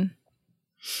Moon.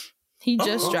 He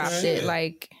just dropped it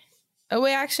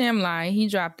actually, I'm lying. He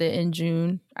dropped it in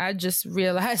June. I just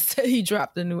realized that he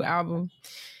dropped a new album.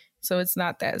 So it's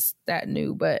not that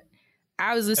new, but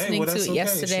I was listening to it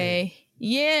yesterday.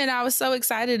 Yeah, and I was so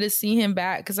excited to see him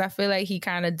back because I feel like he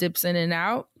kind of dips in and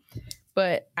out.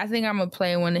 But I think I'm going to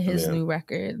play one of his new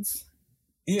records.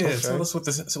 Yeah, tell us what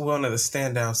one of the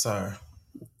standouts are.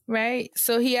 Right?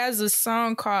 So he has a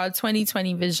song called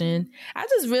 2020 Vision. I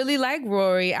just really like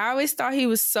Rory. I always thought he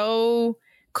was so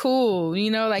cool,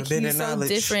 you know, like he's so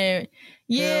different.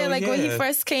 Yeah, when he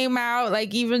first came out,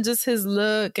 like even just his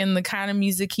look and the kind of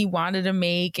music he wanted to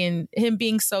make and him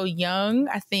being so young,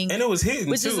 I think. And it was hitting too.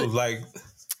 He was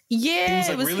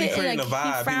really creating a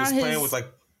vibe. He was playing with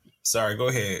sorry, go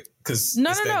ahead.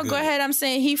 No, go ahead. I'm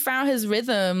saying he found his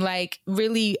rhythm like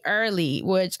really early,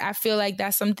 which I feel like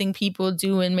that's something people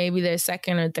do in maybe their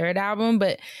second or third album,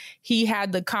 but he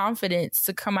had the confidence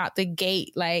to come out the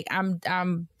gate like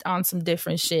I'm on some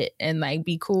different shit and like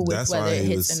be cool with whether it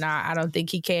hits or not. I don't think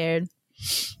he cared.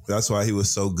 That's why he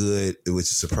was so good, which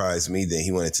surprised me that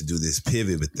he wanted to do this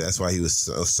pivot, but that's why he was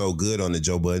so good on the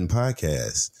Joe Budden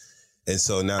podcast. And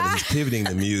so now that he's pivoting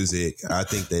to music, I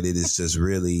think that it is just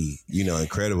really,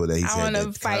 incredible that he's had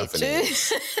that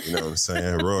confidence. You know what I'm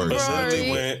saying? Rory.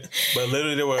 But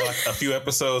literally there were like a few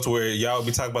episodes where y'all would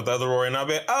be talking about the other Rory and I'll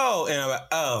be like,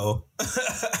 oh.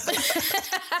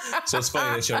 So it's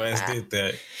funny that your ass did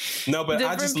that. No, but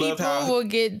I just love how people will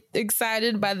get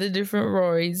excited by the different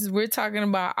Rorys. We're talking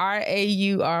about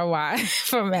R-A-U-R-Y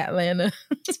from Atlanta.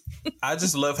 I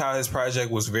just love how his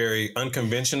project was very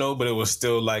unconventional, but it was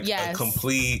still like a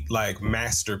complete like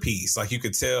masterpiece. Like you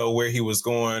could tell where he was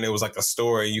going. It was like a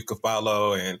story you could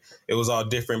follow and it was all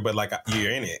different, but like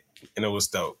you're in it and it was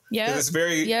dope. Yeah. That's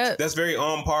very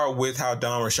on par with how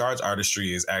Dawn Richard's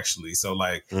artistry is actually. So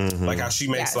like how she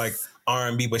makes like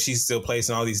R&B, but she still plays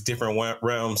in all these different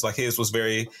realms. Like his was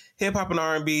very hip hop and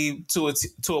R&B to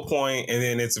a point, and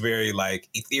then it's very like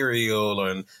ethereal,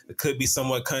 and it could be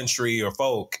somewhat country or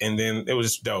folk, and then it was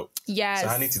just dope. Yes, so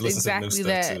I need to listen to new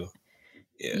stuff too.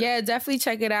 Yeah, definitely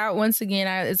check it out. Once again,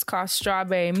 it's called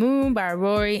Strawberry Moon by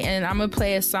Rory, and I'm gonna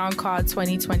play a song called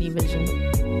 2020 Vision.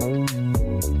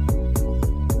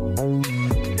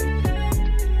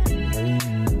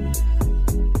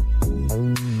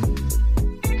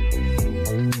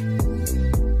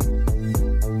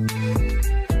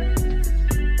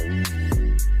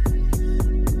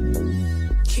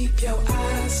 Keep your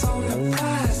eyes on the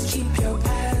prize, keep your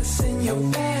ass in your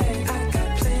bag. I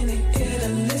got plenty here to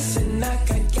listen, I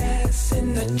got gas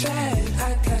in the drag.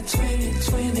 I got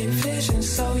 2020 vision,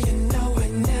 so you know I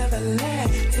never lag.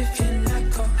 If you're not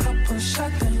gon' hop on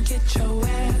shotgun, get your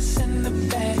ass in the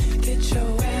bag. Get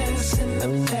your ass in the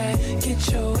bag.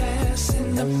 Get your ass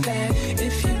in the bag.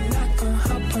 If you're not gon'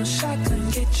 hop on shotgun,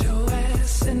 get your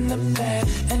ass in the bag.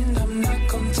 And I'm not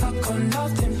gon' talk on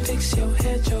nothing. Fix your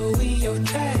head, Joey, your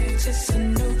tracks. It's a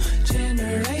new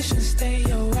generation. Stay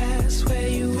your ass where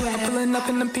you at. I'm pulling up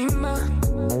in the Beamer.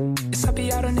 It's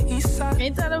happy out on the east side.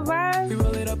 Ain't that a vibe? We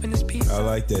roll it up in this piece. I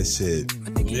like that shit.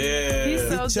 Yeah. He's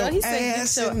so good. He said,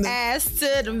 get your ass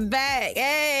to the back.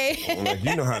 Hey. I'm like,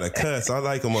 you know how to cuss. I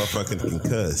like a motherfucker that can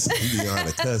cuss. You know how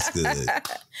to cuss good. And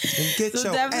get So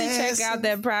your definitely ass check out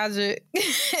that project.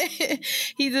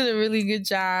 He did a really good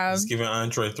job. He's giving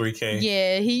Andre 3K.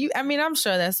 Yeah, I'm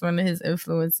sure that's one of his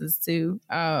influences too.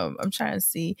 I'm trying to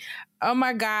see. Oh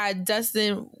my God,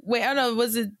 Dustin. Wait, I don't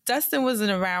know. Dustin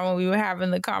wasn't around when we were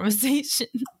having the conversation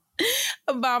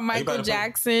about Michael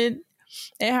Jackson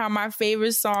and how my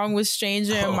favorite song was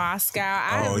Stranger in Moscow.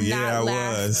 I have not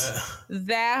laughed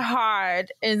that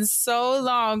hard in so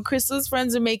long. Crystal's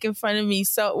friends are making fun of me.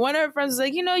 So one of her friends was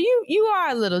like, you are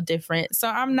a little different. So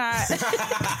I'm not.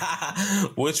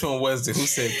 Which one was it? Who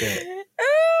said that?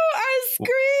 Oh, I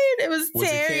screamed. It was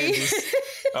Terry.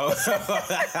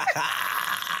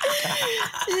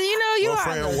 You are.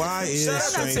 Friend, why is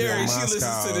Shout out to Terry. She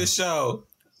listens to the show.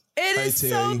 It is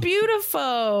so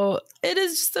beautiful. It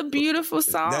is just a beautiful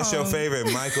song. That's your favorite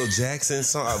Michael Jackson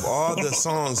song? Of all the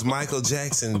songs Michael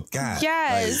Jackson got.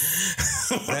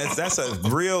 Yes. Like, that's a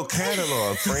real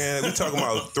catalog, friend. We talking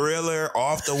about Thriller,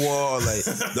 Off the Wall, like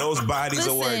those bodies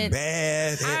of work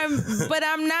bad. But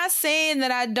I'm not saying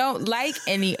that I don't like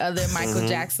any other Michael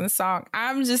Jackson song.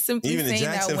 I'm just simply even saying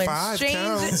Jackson that when 5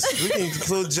 counts. We can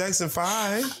include Jackson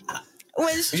 5.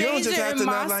 When you don't just have to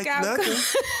not like nothing.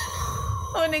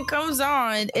 When it comes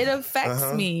on, it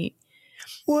affects me.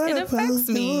 It affects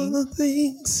me.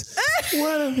 Things,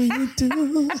 whatever you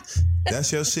do.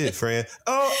 That's your shit, friend.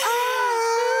 No,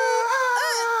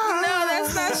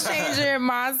 that's not Stranger in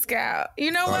Moscow.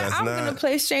 You know what? I'm going to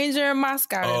play Stranger in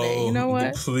Moscow today. You know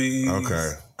what? Please.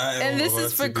 Okay. And this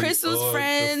is for Crystal's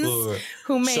friends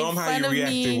who made fun of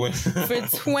me for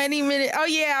 20 minutes. Oh,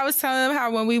 yeah. I was telling them how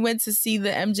when we went to see the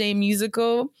MJ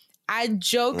musical, I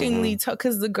jokingly told,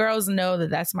 because the girls know that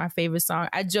that's my favorite song.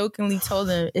 I jokingly told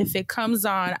them, if it comes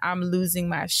on, I'm losing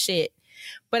my shit.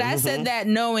 But I said that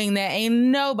knowing that ain't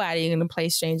nobody going to play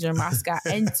Stranger in Moscow.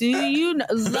 And do you know,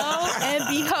 lo and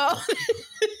behold,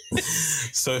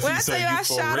 so when I tell you I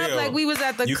shot up like we was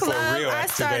at the club, I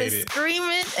started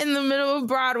screaming in the middle of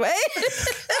Broadway.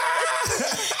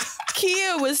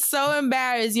 Kia was so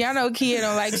embarrassed. Y'all know Kia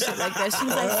don't like shit like that. She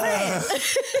was like, Fred.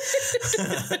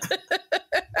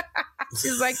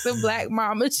 She's like the black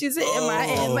mama. She's hitting my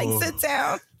hand like, sit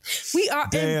down. We are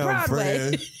in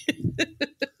Broadway.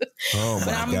 But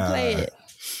I'm going to play it.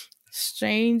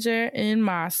 Stranger in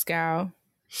Moscow.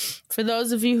 For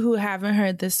those of you who haven't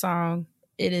heard this song,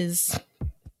 it's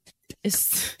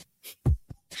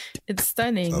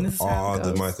stunning. Of all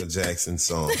the Michael Jackson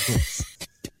songs.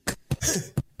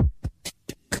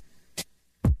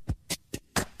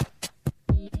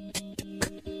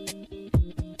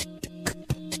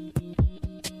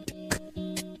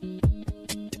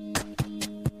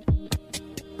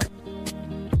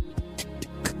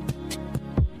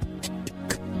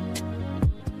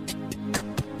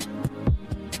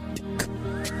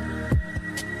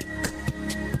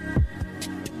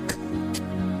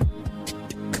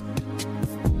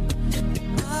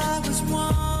 I was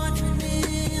wandering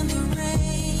in the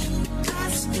rain.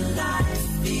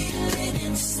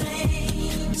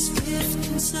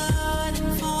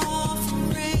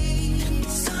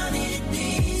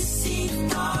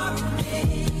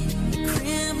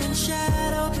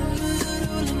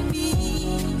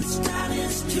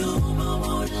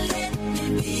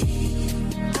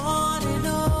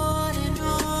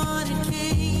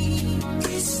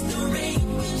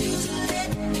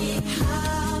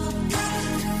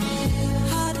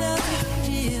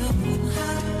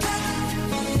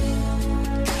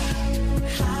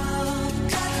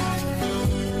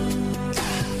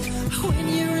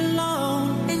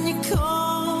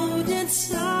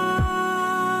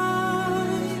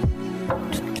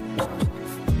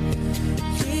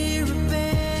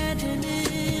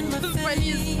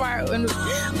 when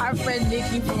our friend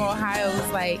Nikki from Ohio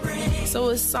was like, so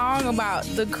a song about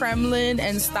the Kremlin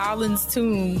and Stalin's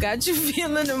tomb got you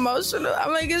feeling emotional?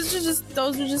 I'm like, those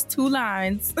were just 2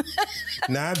 lines.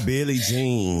 Not Billie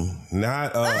Jean.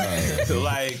 Not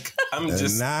like I'm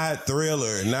just not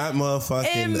Thriller. Not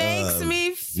motherfucking. It makes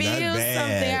me feel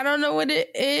something. I don't know what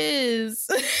it is.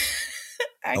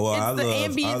 It's the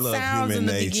ambient sounds in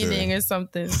the beginning or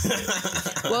something.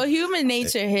 Well, Human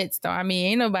Nature hits though. I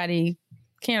mean,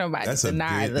 can't nobody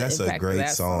deny the That's impact a great of that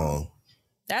song.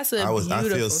 That's a beautiful I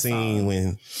feel song. seen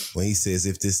when he says,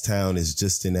 "If this town is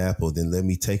just an apple, then let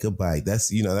me take a bite." That's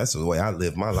the way I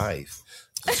live my life.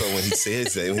 So when he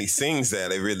says that, when he sings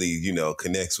that, it really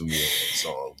connects with me in that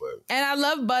song. And I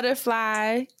love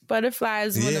Butterfly. Butterfly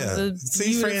is one of the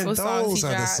beautiful songs he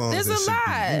dropped. There's a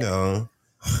lot.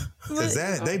 Because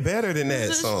they better than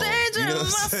that song. You know what I'm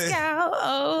saying?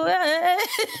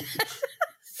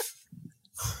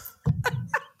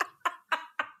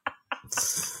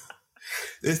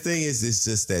 The thing is, it's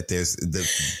just that there's the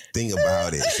thing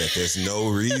about it is that there's no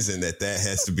reason that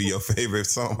has to be your favorite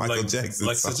song, Michael Jackson.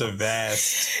 Like song. such a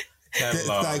vast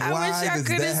catalog. I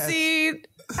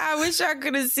wish I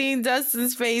could have seen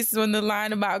Dustin's face when the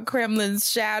line about Kremlin's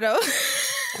shadow.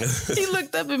 He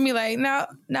looked up at me like, now,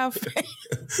 Frank.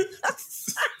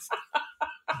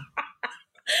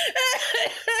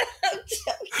 I'm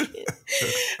joking.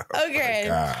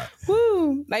 Okay.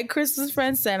 Woo. Like Crystal's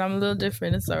friend said, I'm a little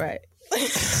different. It's all right. What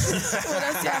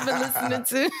else y'all been listening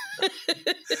to?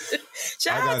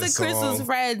 Shout out to Crystal's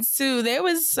friends too. They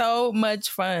was so much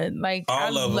fun. Like I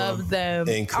love them.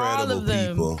 Incredible all of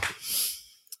them. People.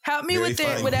 Help me with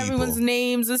everyone's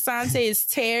names. Asante is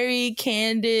Terry,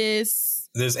 Candace.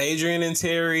 There's Adrian and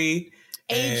Terry.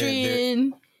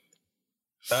 Adrian.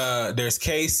 There's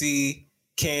Casey,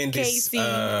 Candace,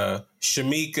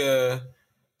 Shamika.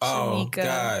 Oh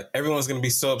God, everyone's gonna be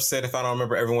so upset if I don't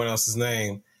remember everyone else's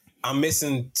name. I'm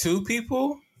missing 2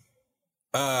 people.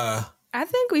 I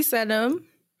think we said them.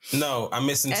 No, I'm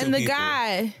missing 2 people. And the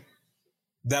guy.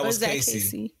 That was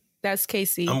Casey. That's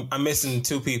Casey. I'm missing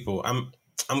 2 people.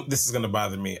 This is gonna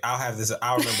bother me. I'll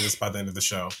remember this by the end of the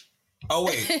show. Oh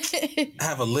wait, I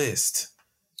have a list.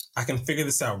 I can figure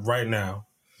this out right now.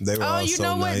 They were all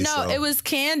so nice, No, it was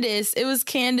Candace. It was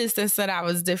Candace that said I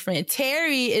was different.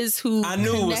 Terry is who I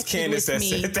knew it was Candace that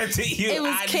said that to you. It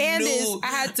was Candace.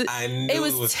 It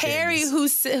was Terry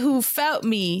who felt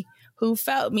me. Who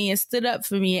felt me and stood up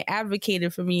for me and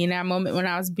advocated for me in that moment when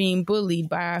I was being bullied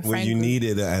by our friend. When you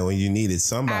needed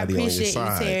somebody on your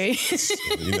side.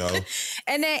 You, Terry.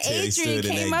 And then Adrian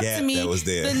came up to me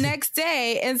the next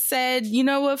day and said, "You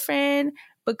know what, friend?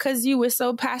 Because you were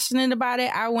so passionate about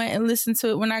it, I went and listened to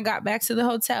it when I got back to the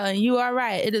hotel. And you are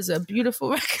right. It is a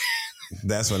beautiful record."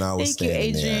 That's when I was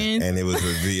standing there. And it was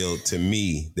revealed to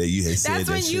me that you had said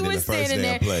that shit in the first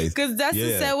damn place. Because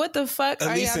Dustin said, what the fuck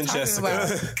are y'all talking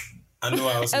about? I knew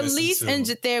I was Elise and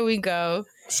there we go.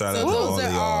 Shout out to all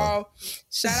of y'all.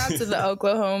 Shout out to the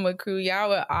Oklahoma crew. Y'all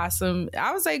were awesome.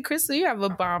 I was like, Crystal, you have a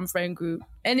bomb friend group.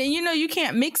 And then, you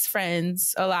can't mix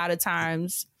friends a lot of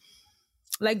times.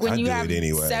 Like when you have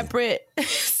separate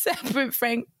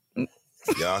friend.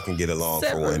 Y'all can get along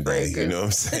for one day. You know what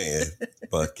I'm saying?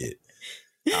 Fuck it.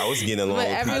 I was getting along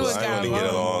with people I want to get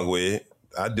along with.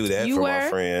 I do that for my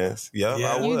friends. Yep,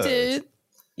 I was. You did.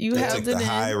 You held took the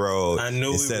high road I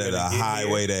knew instead of the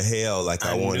highway to hell like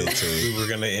I wanted to. We were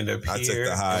going to end up here. I took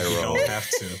the high road. We don't have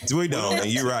to. We don't. And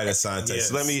you're right, Asante. Yes,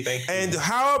 so and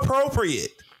how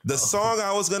appropriate. The song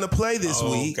I was going to play this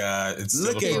week. God.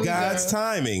 Look at God's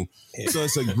timing. So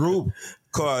it's a group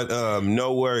called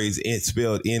No Worries. It's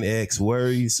spelled NX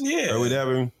Worries or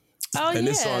whatever. And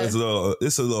this song is a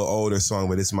little older song,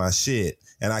 but it's my shit.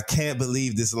 And I can't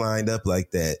believe this lined up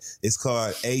like that. It's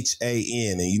called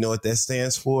HAN. And you know what that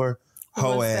stands for?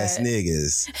 Hoe ass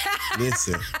niggas.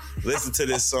 Listen to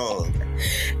this song.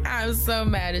 I'm so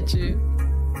mad at you.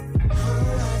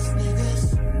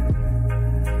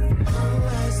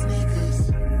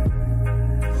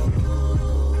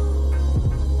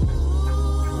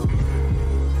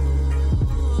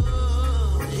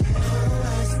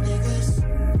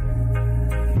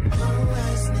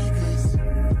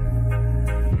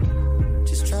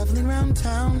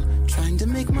 Town, trying to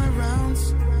make my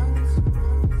rounds.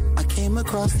 I came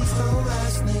across these hoe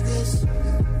ass niggas.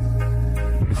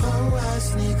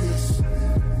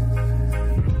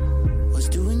 Was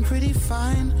doing pretty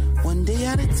fine, one day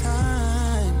at a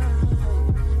time,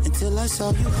 until I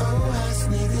saw you hoe ass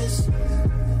niggas.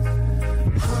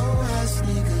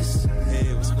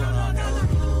 Hey, what's going on, bro?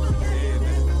 Hey,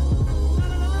 man.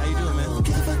 How you doing, man?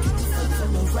 Get the fuck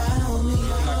from around me.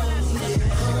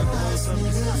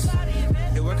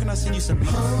 Hey, where can I send you some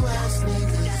beats?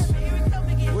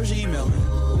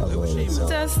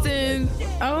 Dustin,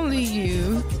 only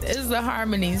you. It's the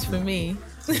harmonies for me.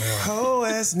 Ho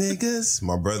ass niggas.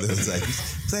 My brother was like,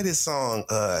 play this song.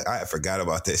 I forgot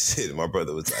about that shit. My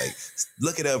brother was like,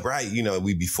 look it up right. You know,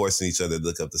 we'd be forcing each other to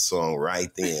look up the song right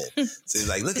then. So he's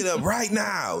like, look it up right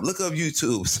now. Look up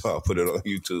YouTube. So I put it on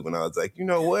YouTube and I was like, you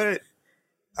know what?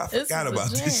 I forgot about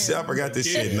this shit. I forgot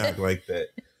this shit not like that.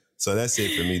 So that's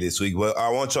it for me this week. Well, I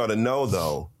want y'all to know,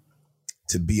 though,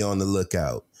 to be on the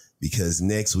lookout. Because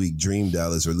next week, Dream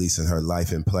Doll is releasing her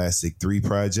Life in Plastic 3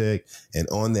 project. And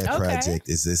on that project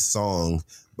is this song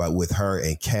with her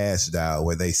and Cash Doll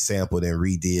where they sampled and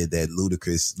redid that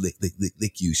ludicrous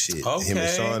lick you shit. Okay. Him and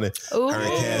Shauna, her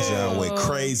and Cash Doll went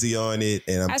crazy on it.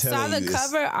 And I saw the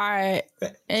cover art.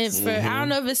 And I don't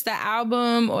know if it's the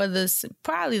album or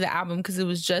probably the album because it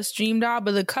was just Dream Doll,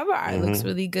 but the cover art looks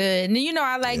really good. And you know,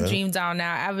 I like Dream Doll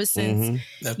now ever since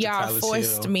y'all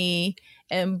forced me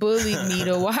and bullied me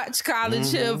to watch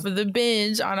College Hill for the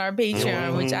binge on our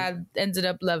Patreon, which I ended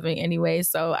up loving anyway.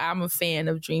 So I'm a fan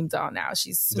of Dream Doll now.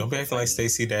 She's don't be acting like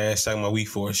Stacey Dash talking about we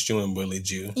forced you and bullied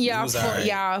you.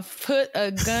 Y'all put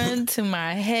a gun to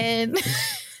my head.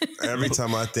 Every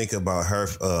time I think about her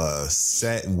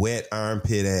wet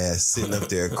armpit ass sitting up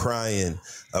there crying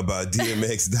about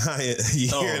DMX dying a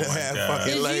year and a half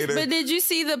fucking later. But did you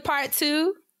see the part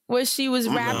 2 where she was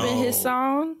rapping his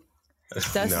song? No,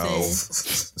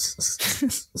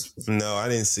 I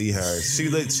didn't see her. She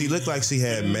looked like she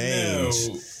had mange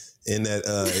in that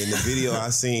in the video I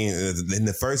seen in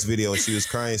the first video when she was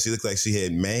crying. She looked like she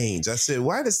had mange. I said,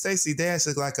 why does Stacey Dash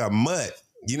look like a mutt?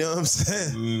 You know what I'm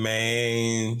saying?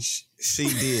 Mange. She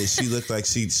did. She looked like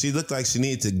she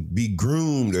needed to be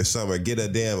groomed or something, or get a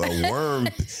worm,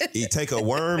 take a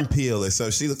worm peel or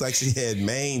something. She looked like she had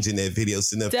mange in that video,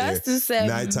 sitting up there,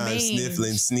 nighttime mange.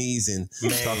 Sniffling, sneezing,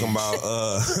 mange. Talking about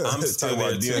I'm still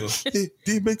there too.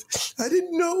 I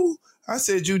didn't know. I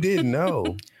said you didn't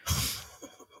know.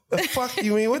 The fuck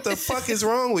you mean? What the fuck is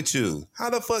wrong with you?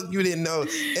 How the fuck you didn't know?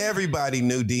 Everybody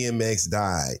knew DMX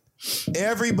died.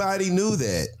 Everybody knew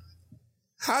that.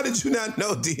 How did you not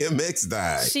know DMX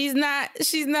died? She's not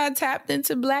tapped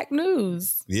into black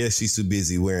news. Yeah, she's too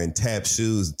busy wearing tap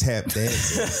shoes, tap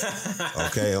dancing.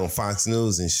 Okay, on Fox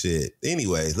News and shit.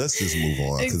 Anyway, let's just move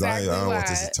on because I don't want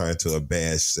this to turn into a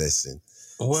bash session.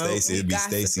 Well, Stacey, it'd be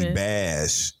Stacey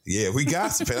Bash. Yeah, we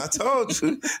gossiping. I told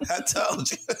you. I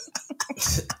told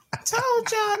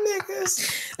y'all niggas.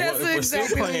 We're still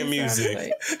playing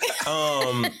music.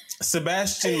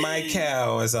 Sebastian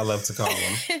Michael, as I love to call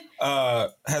him,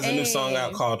 has a new song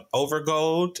out called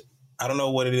Overgold. I don't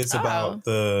know what it is about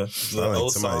the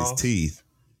old somebody's song. Teeth.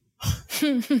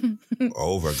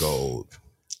 Overgold.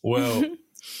 Well,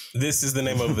 this is the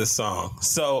name of the song.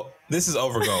 So this is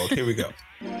Overgold. Here we go.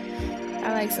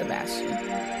 I like Sebastian.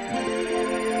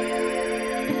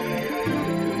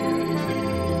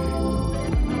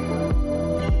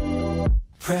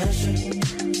 Pressure,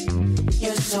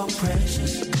 you're so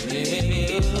precious.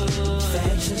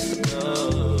 Infectious,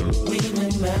 we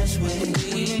can match with.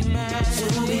 To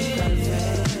be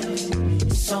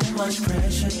perfect, so much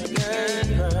pressure.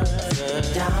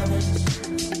 Diamonds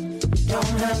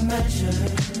don't have measure.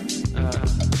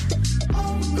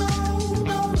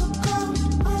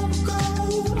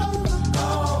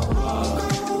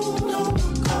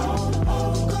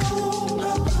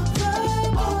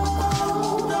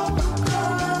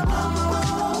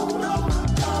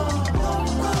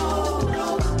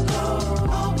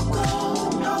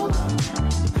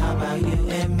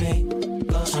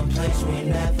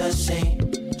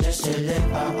 Just to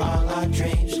live out all our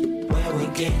dreams, where we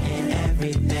getting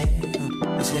everything.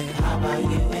 How about you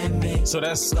and me? So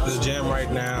that's the jam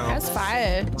right now. That's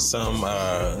fire. Some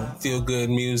feel good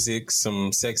music,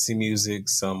 some sexy music,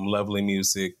 some lovely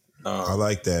music. I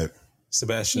like that.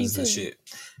 Sebastian's the shit.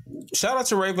 Shout out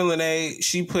to Raven Lene.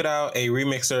 She put out a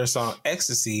remix of her song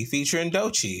Ecstasy featuring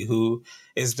Doechii, who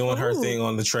is doing her thing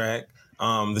on the track.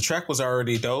 The track was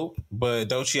already dope, but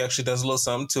Doechii actually does a little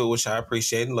something to it, which I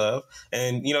appreciate and love.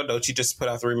 And, you know, Doechii just put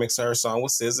out the remix of her song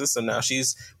with SZA, so now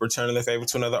she's returning the favor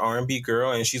to another R&B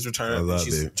girl, and she's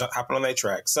hopping on that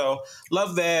track. So,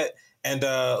 love that, and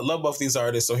love both these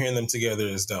artists, so hearing them together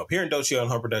is dope. Hearing Doechii on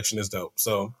her production is dope.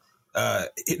 So,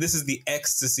 this is the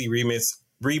Ecstasy remix.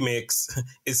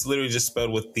 It's literally just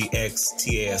spelled with the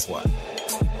X-T-A-S-Y.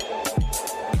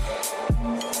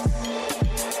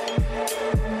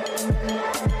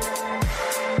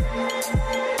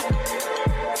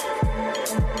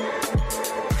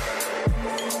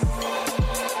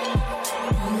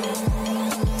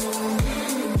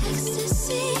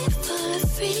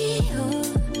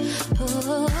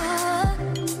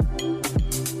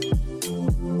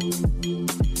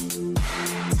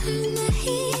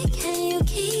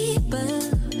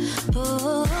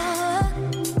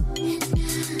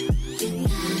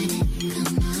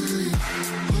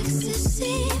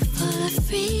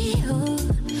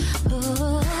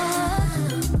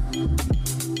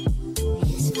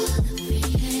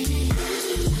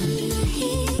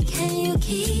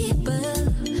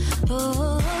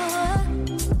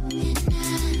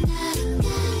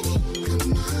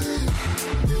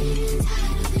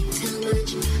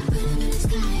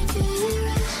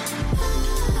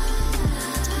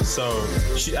 So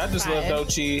I just love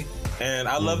Doechii, and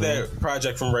I love that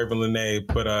project from Raven Lenae,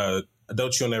 but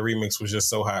Doechii on that remix was just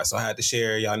so hot, so I had to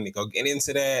share. Y'all need to go get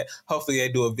into that. Hopefully they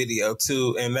do a video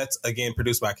too, and that's again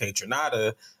produced by K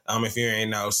Tronada. If you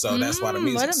ain't know, so that's why the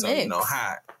music's so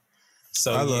hot.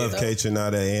 So I love K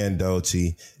Tronada and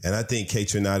Doechii, and I think K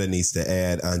Tronada needs to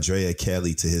add Andrea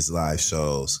Kelly to his live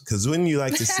shows. Because wouldn't you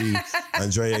like to see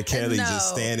Andrea Kelly just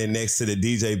standing next to the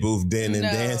DJ booth then and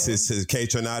dances to K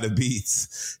Tronada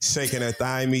beats, shaking her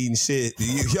thigh meat and shit?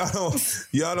 Y'all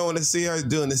don't want to see her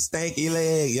doing the stanky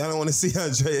leg. Y'all don't want to see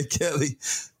Andrea Kelly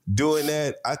doing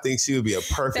that. I think she would be a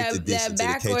perfect addition to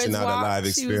the K Tronada live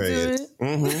experience.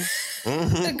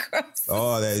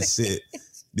 All that shit.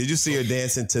 Did you see her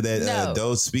dancing to that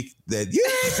those speak that you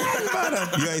ain't nothing about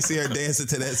her? You ain't see her dancing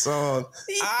to that song.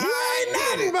 You ain't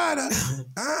nothing about her.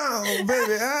 Oh,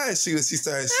 baby. She was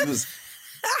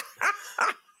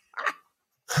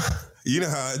you know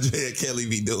how Andrea Kelly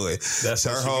be doing. That's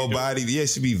her whole body. Yeah,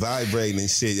 she be vibrating and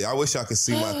shit. I wish y'all could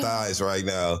see my thighs right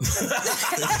now.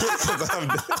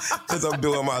 Because I'm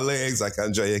doing my legs like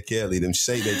Andrea Kelly. Them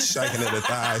shaking of the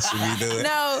thighs she be doing.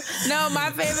 No,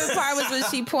 my favorite part was when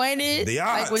she pointed.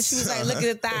 Like when she was like, look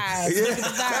at the thighs. Yeah. Look at the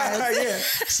thighs. Yeah.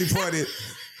 She pointed.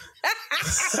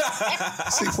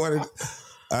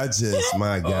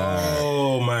 My God.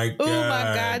 Oh, my God. Oh, my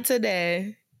God,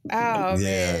 today. Oh,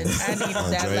 man. I need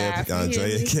that laugh.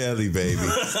 Andrea Kelly, baby.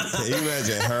 Can you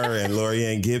imagine her and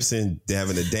Lorianne Gibson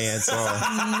having a dance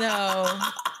on? No.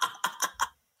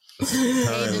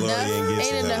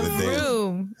 Ain't enough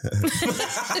room.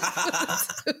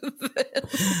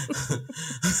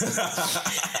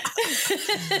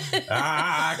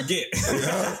 I get it.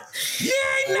 You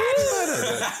ain't nothing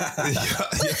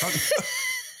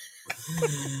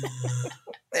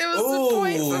It was the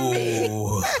point for me.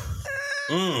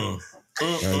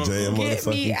 Andrea Get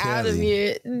me out of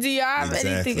here. Do y'all have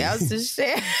anything else to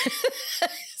share?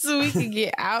 So we can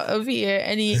get out of here.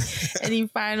 Any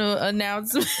final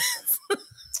announcements?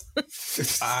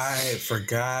 I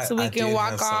forgot. So we can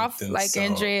walk off like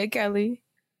Andrea Kelly.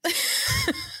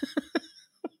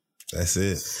 That's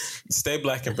it. Stay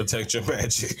black and protect your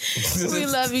magic. We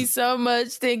love you so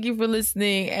much. Thank you for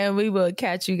listening, and we will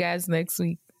catch you guys next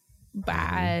week.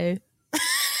 Bye.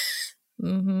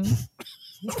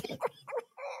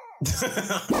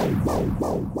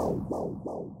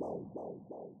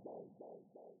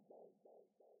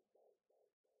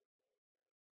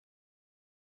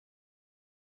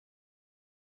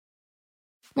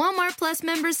 Walmart Plus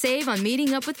members save on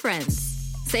meeting up with friends.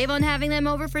 Save on having them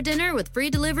over for dinner with free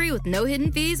delivery with no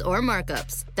hidden fees or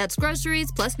markups. That's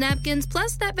groceries plus napkins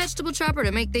plus that vegetable chopper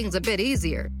to make things a bit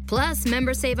easier. Plus,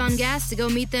 members save on gas to go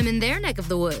meet them in their neck of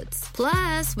the woods.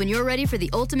 Plus, when you're ready for the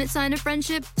ultimate sign of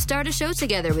friendship, start a show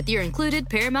together with your included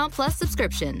Paramount Plus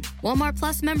subscription. Walmart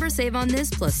Plus members save on this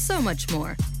plus so much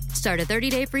more. Start a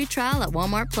 30-day free trial at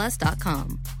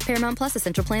walmartplus.com. Paramount Plus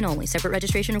Essential Plan only. Separate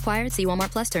registration required. See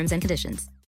Walmart Plus terms and conditions.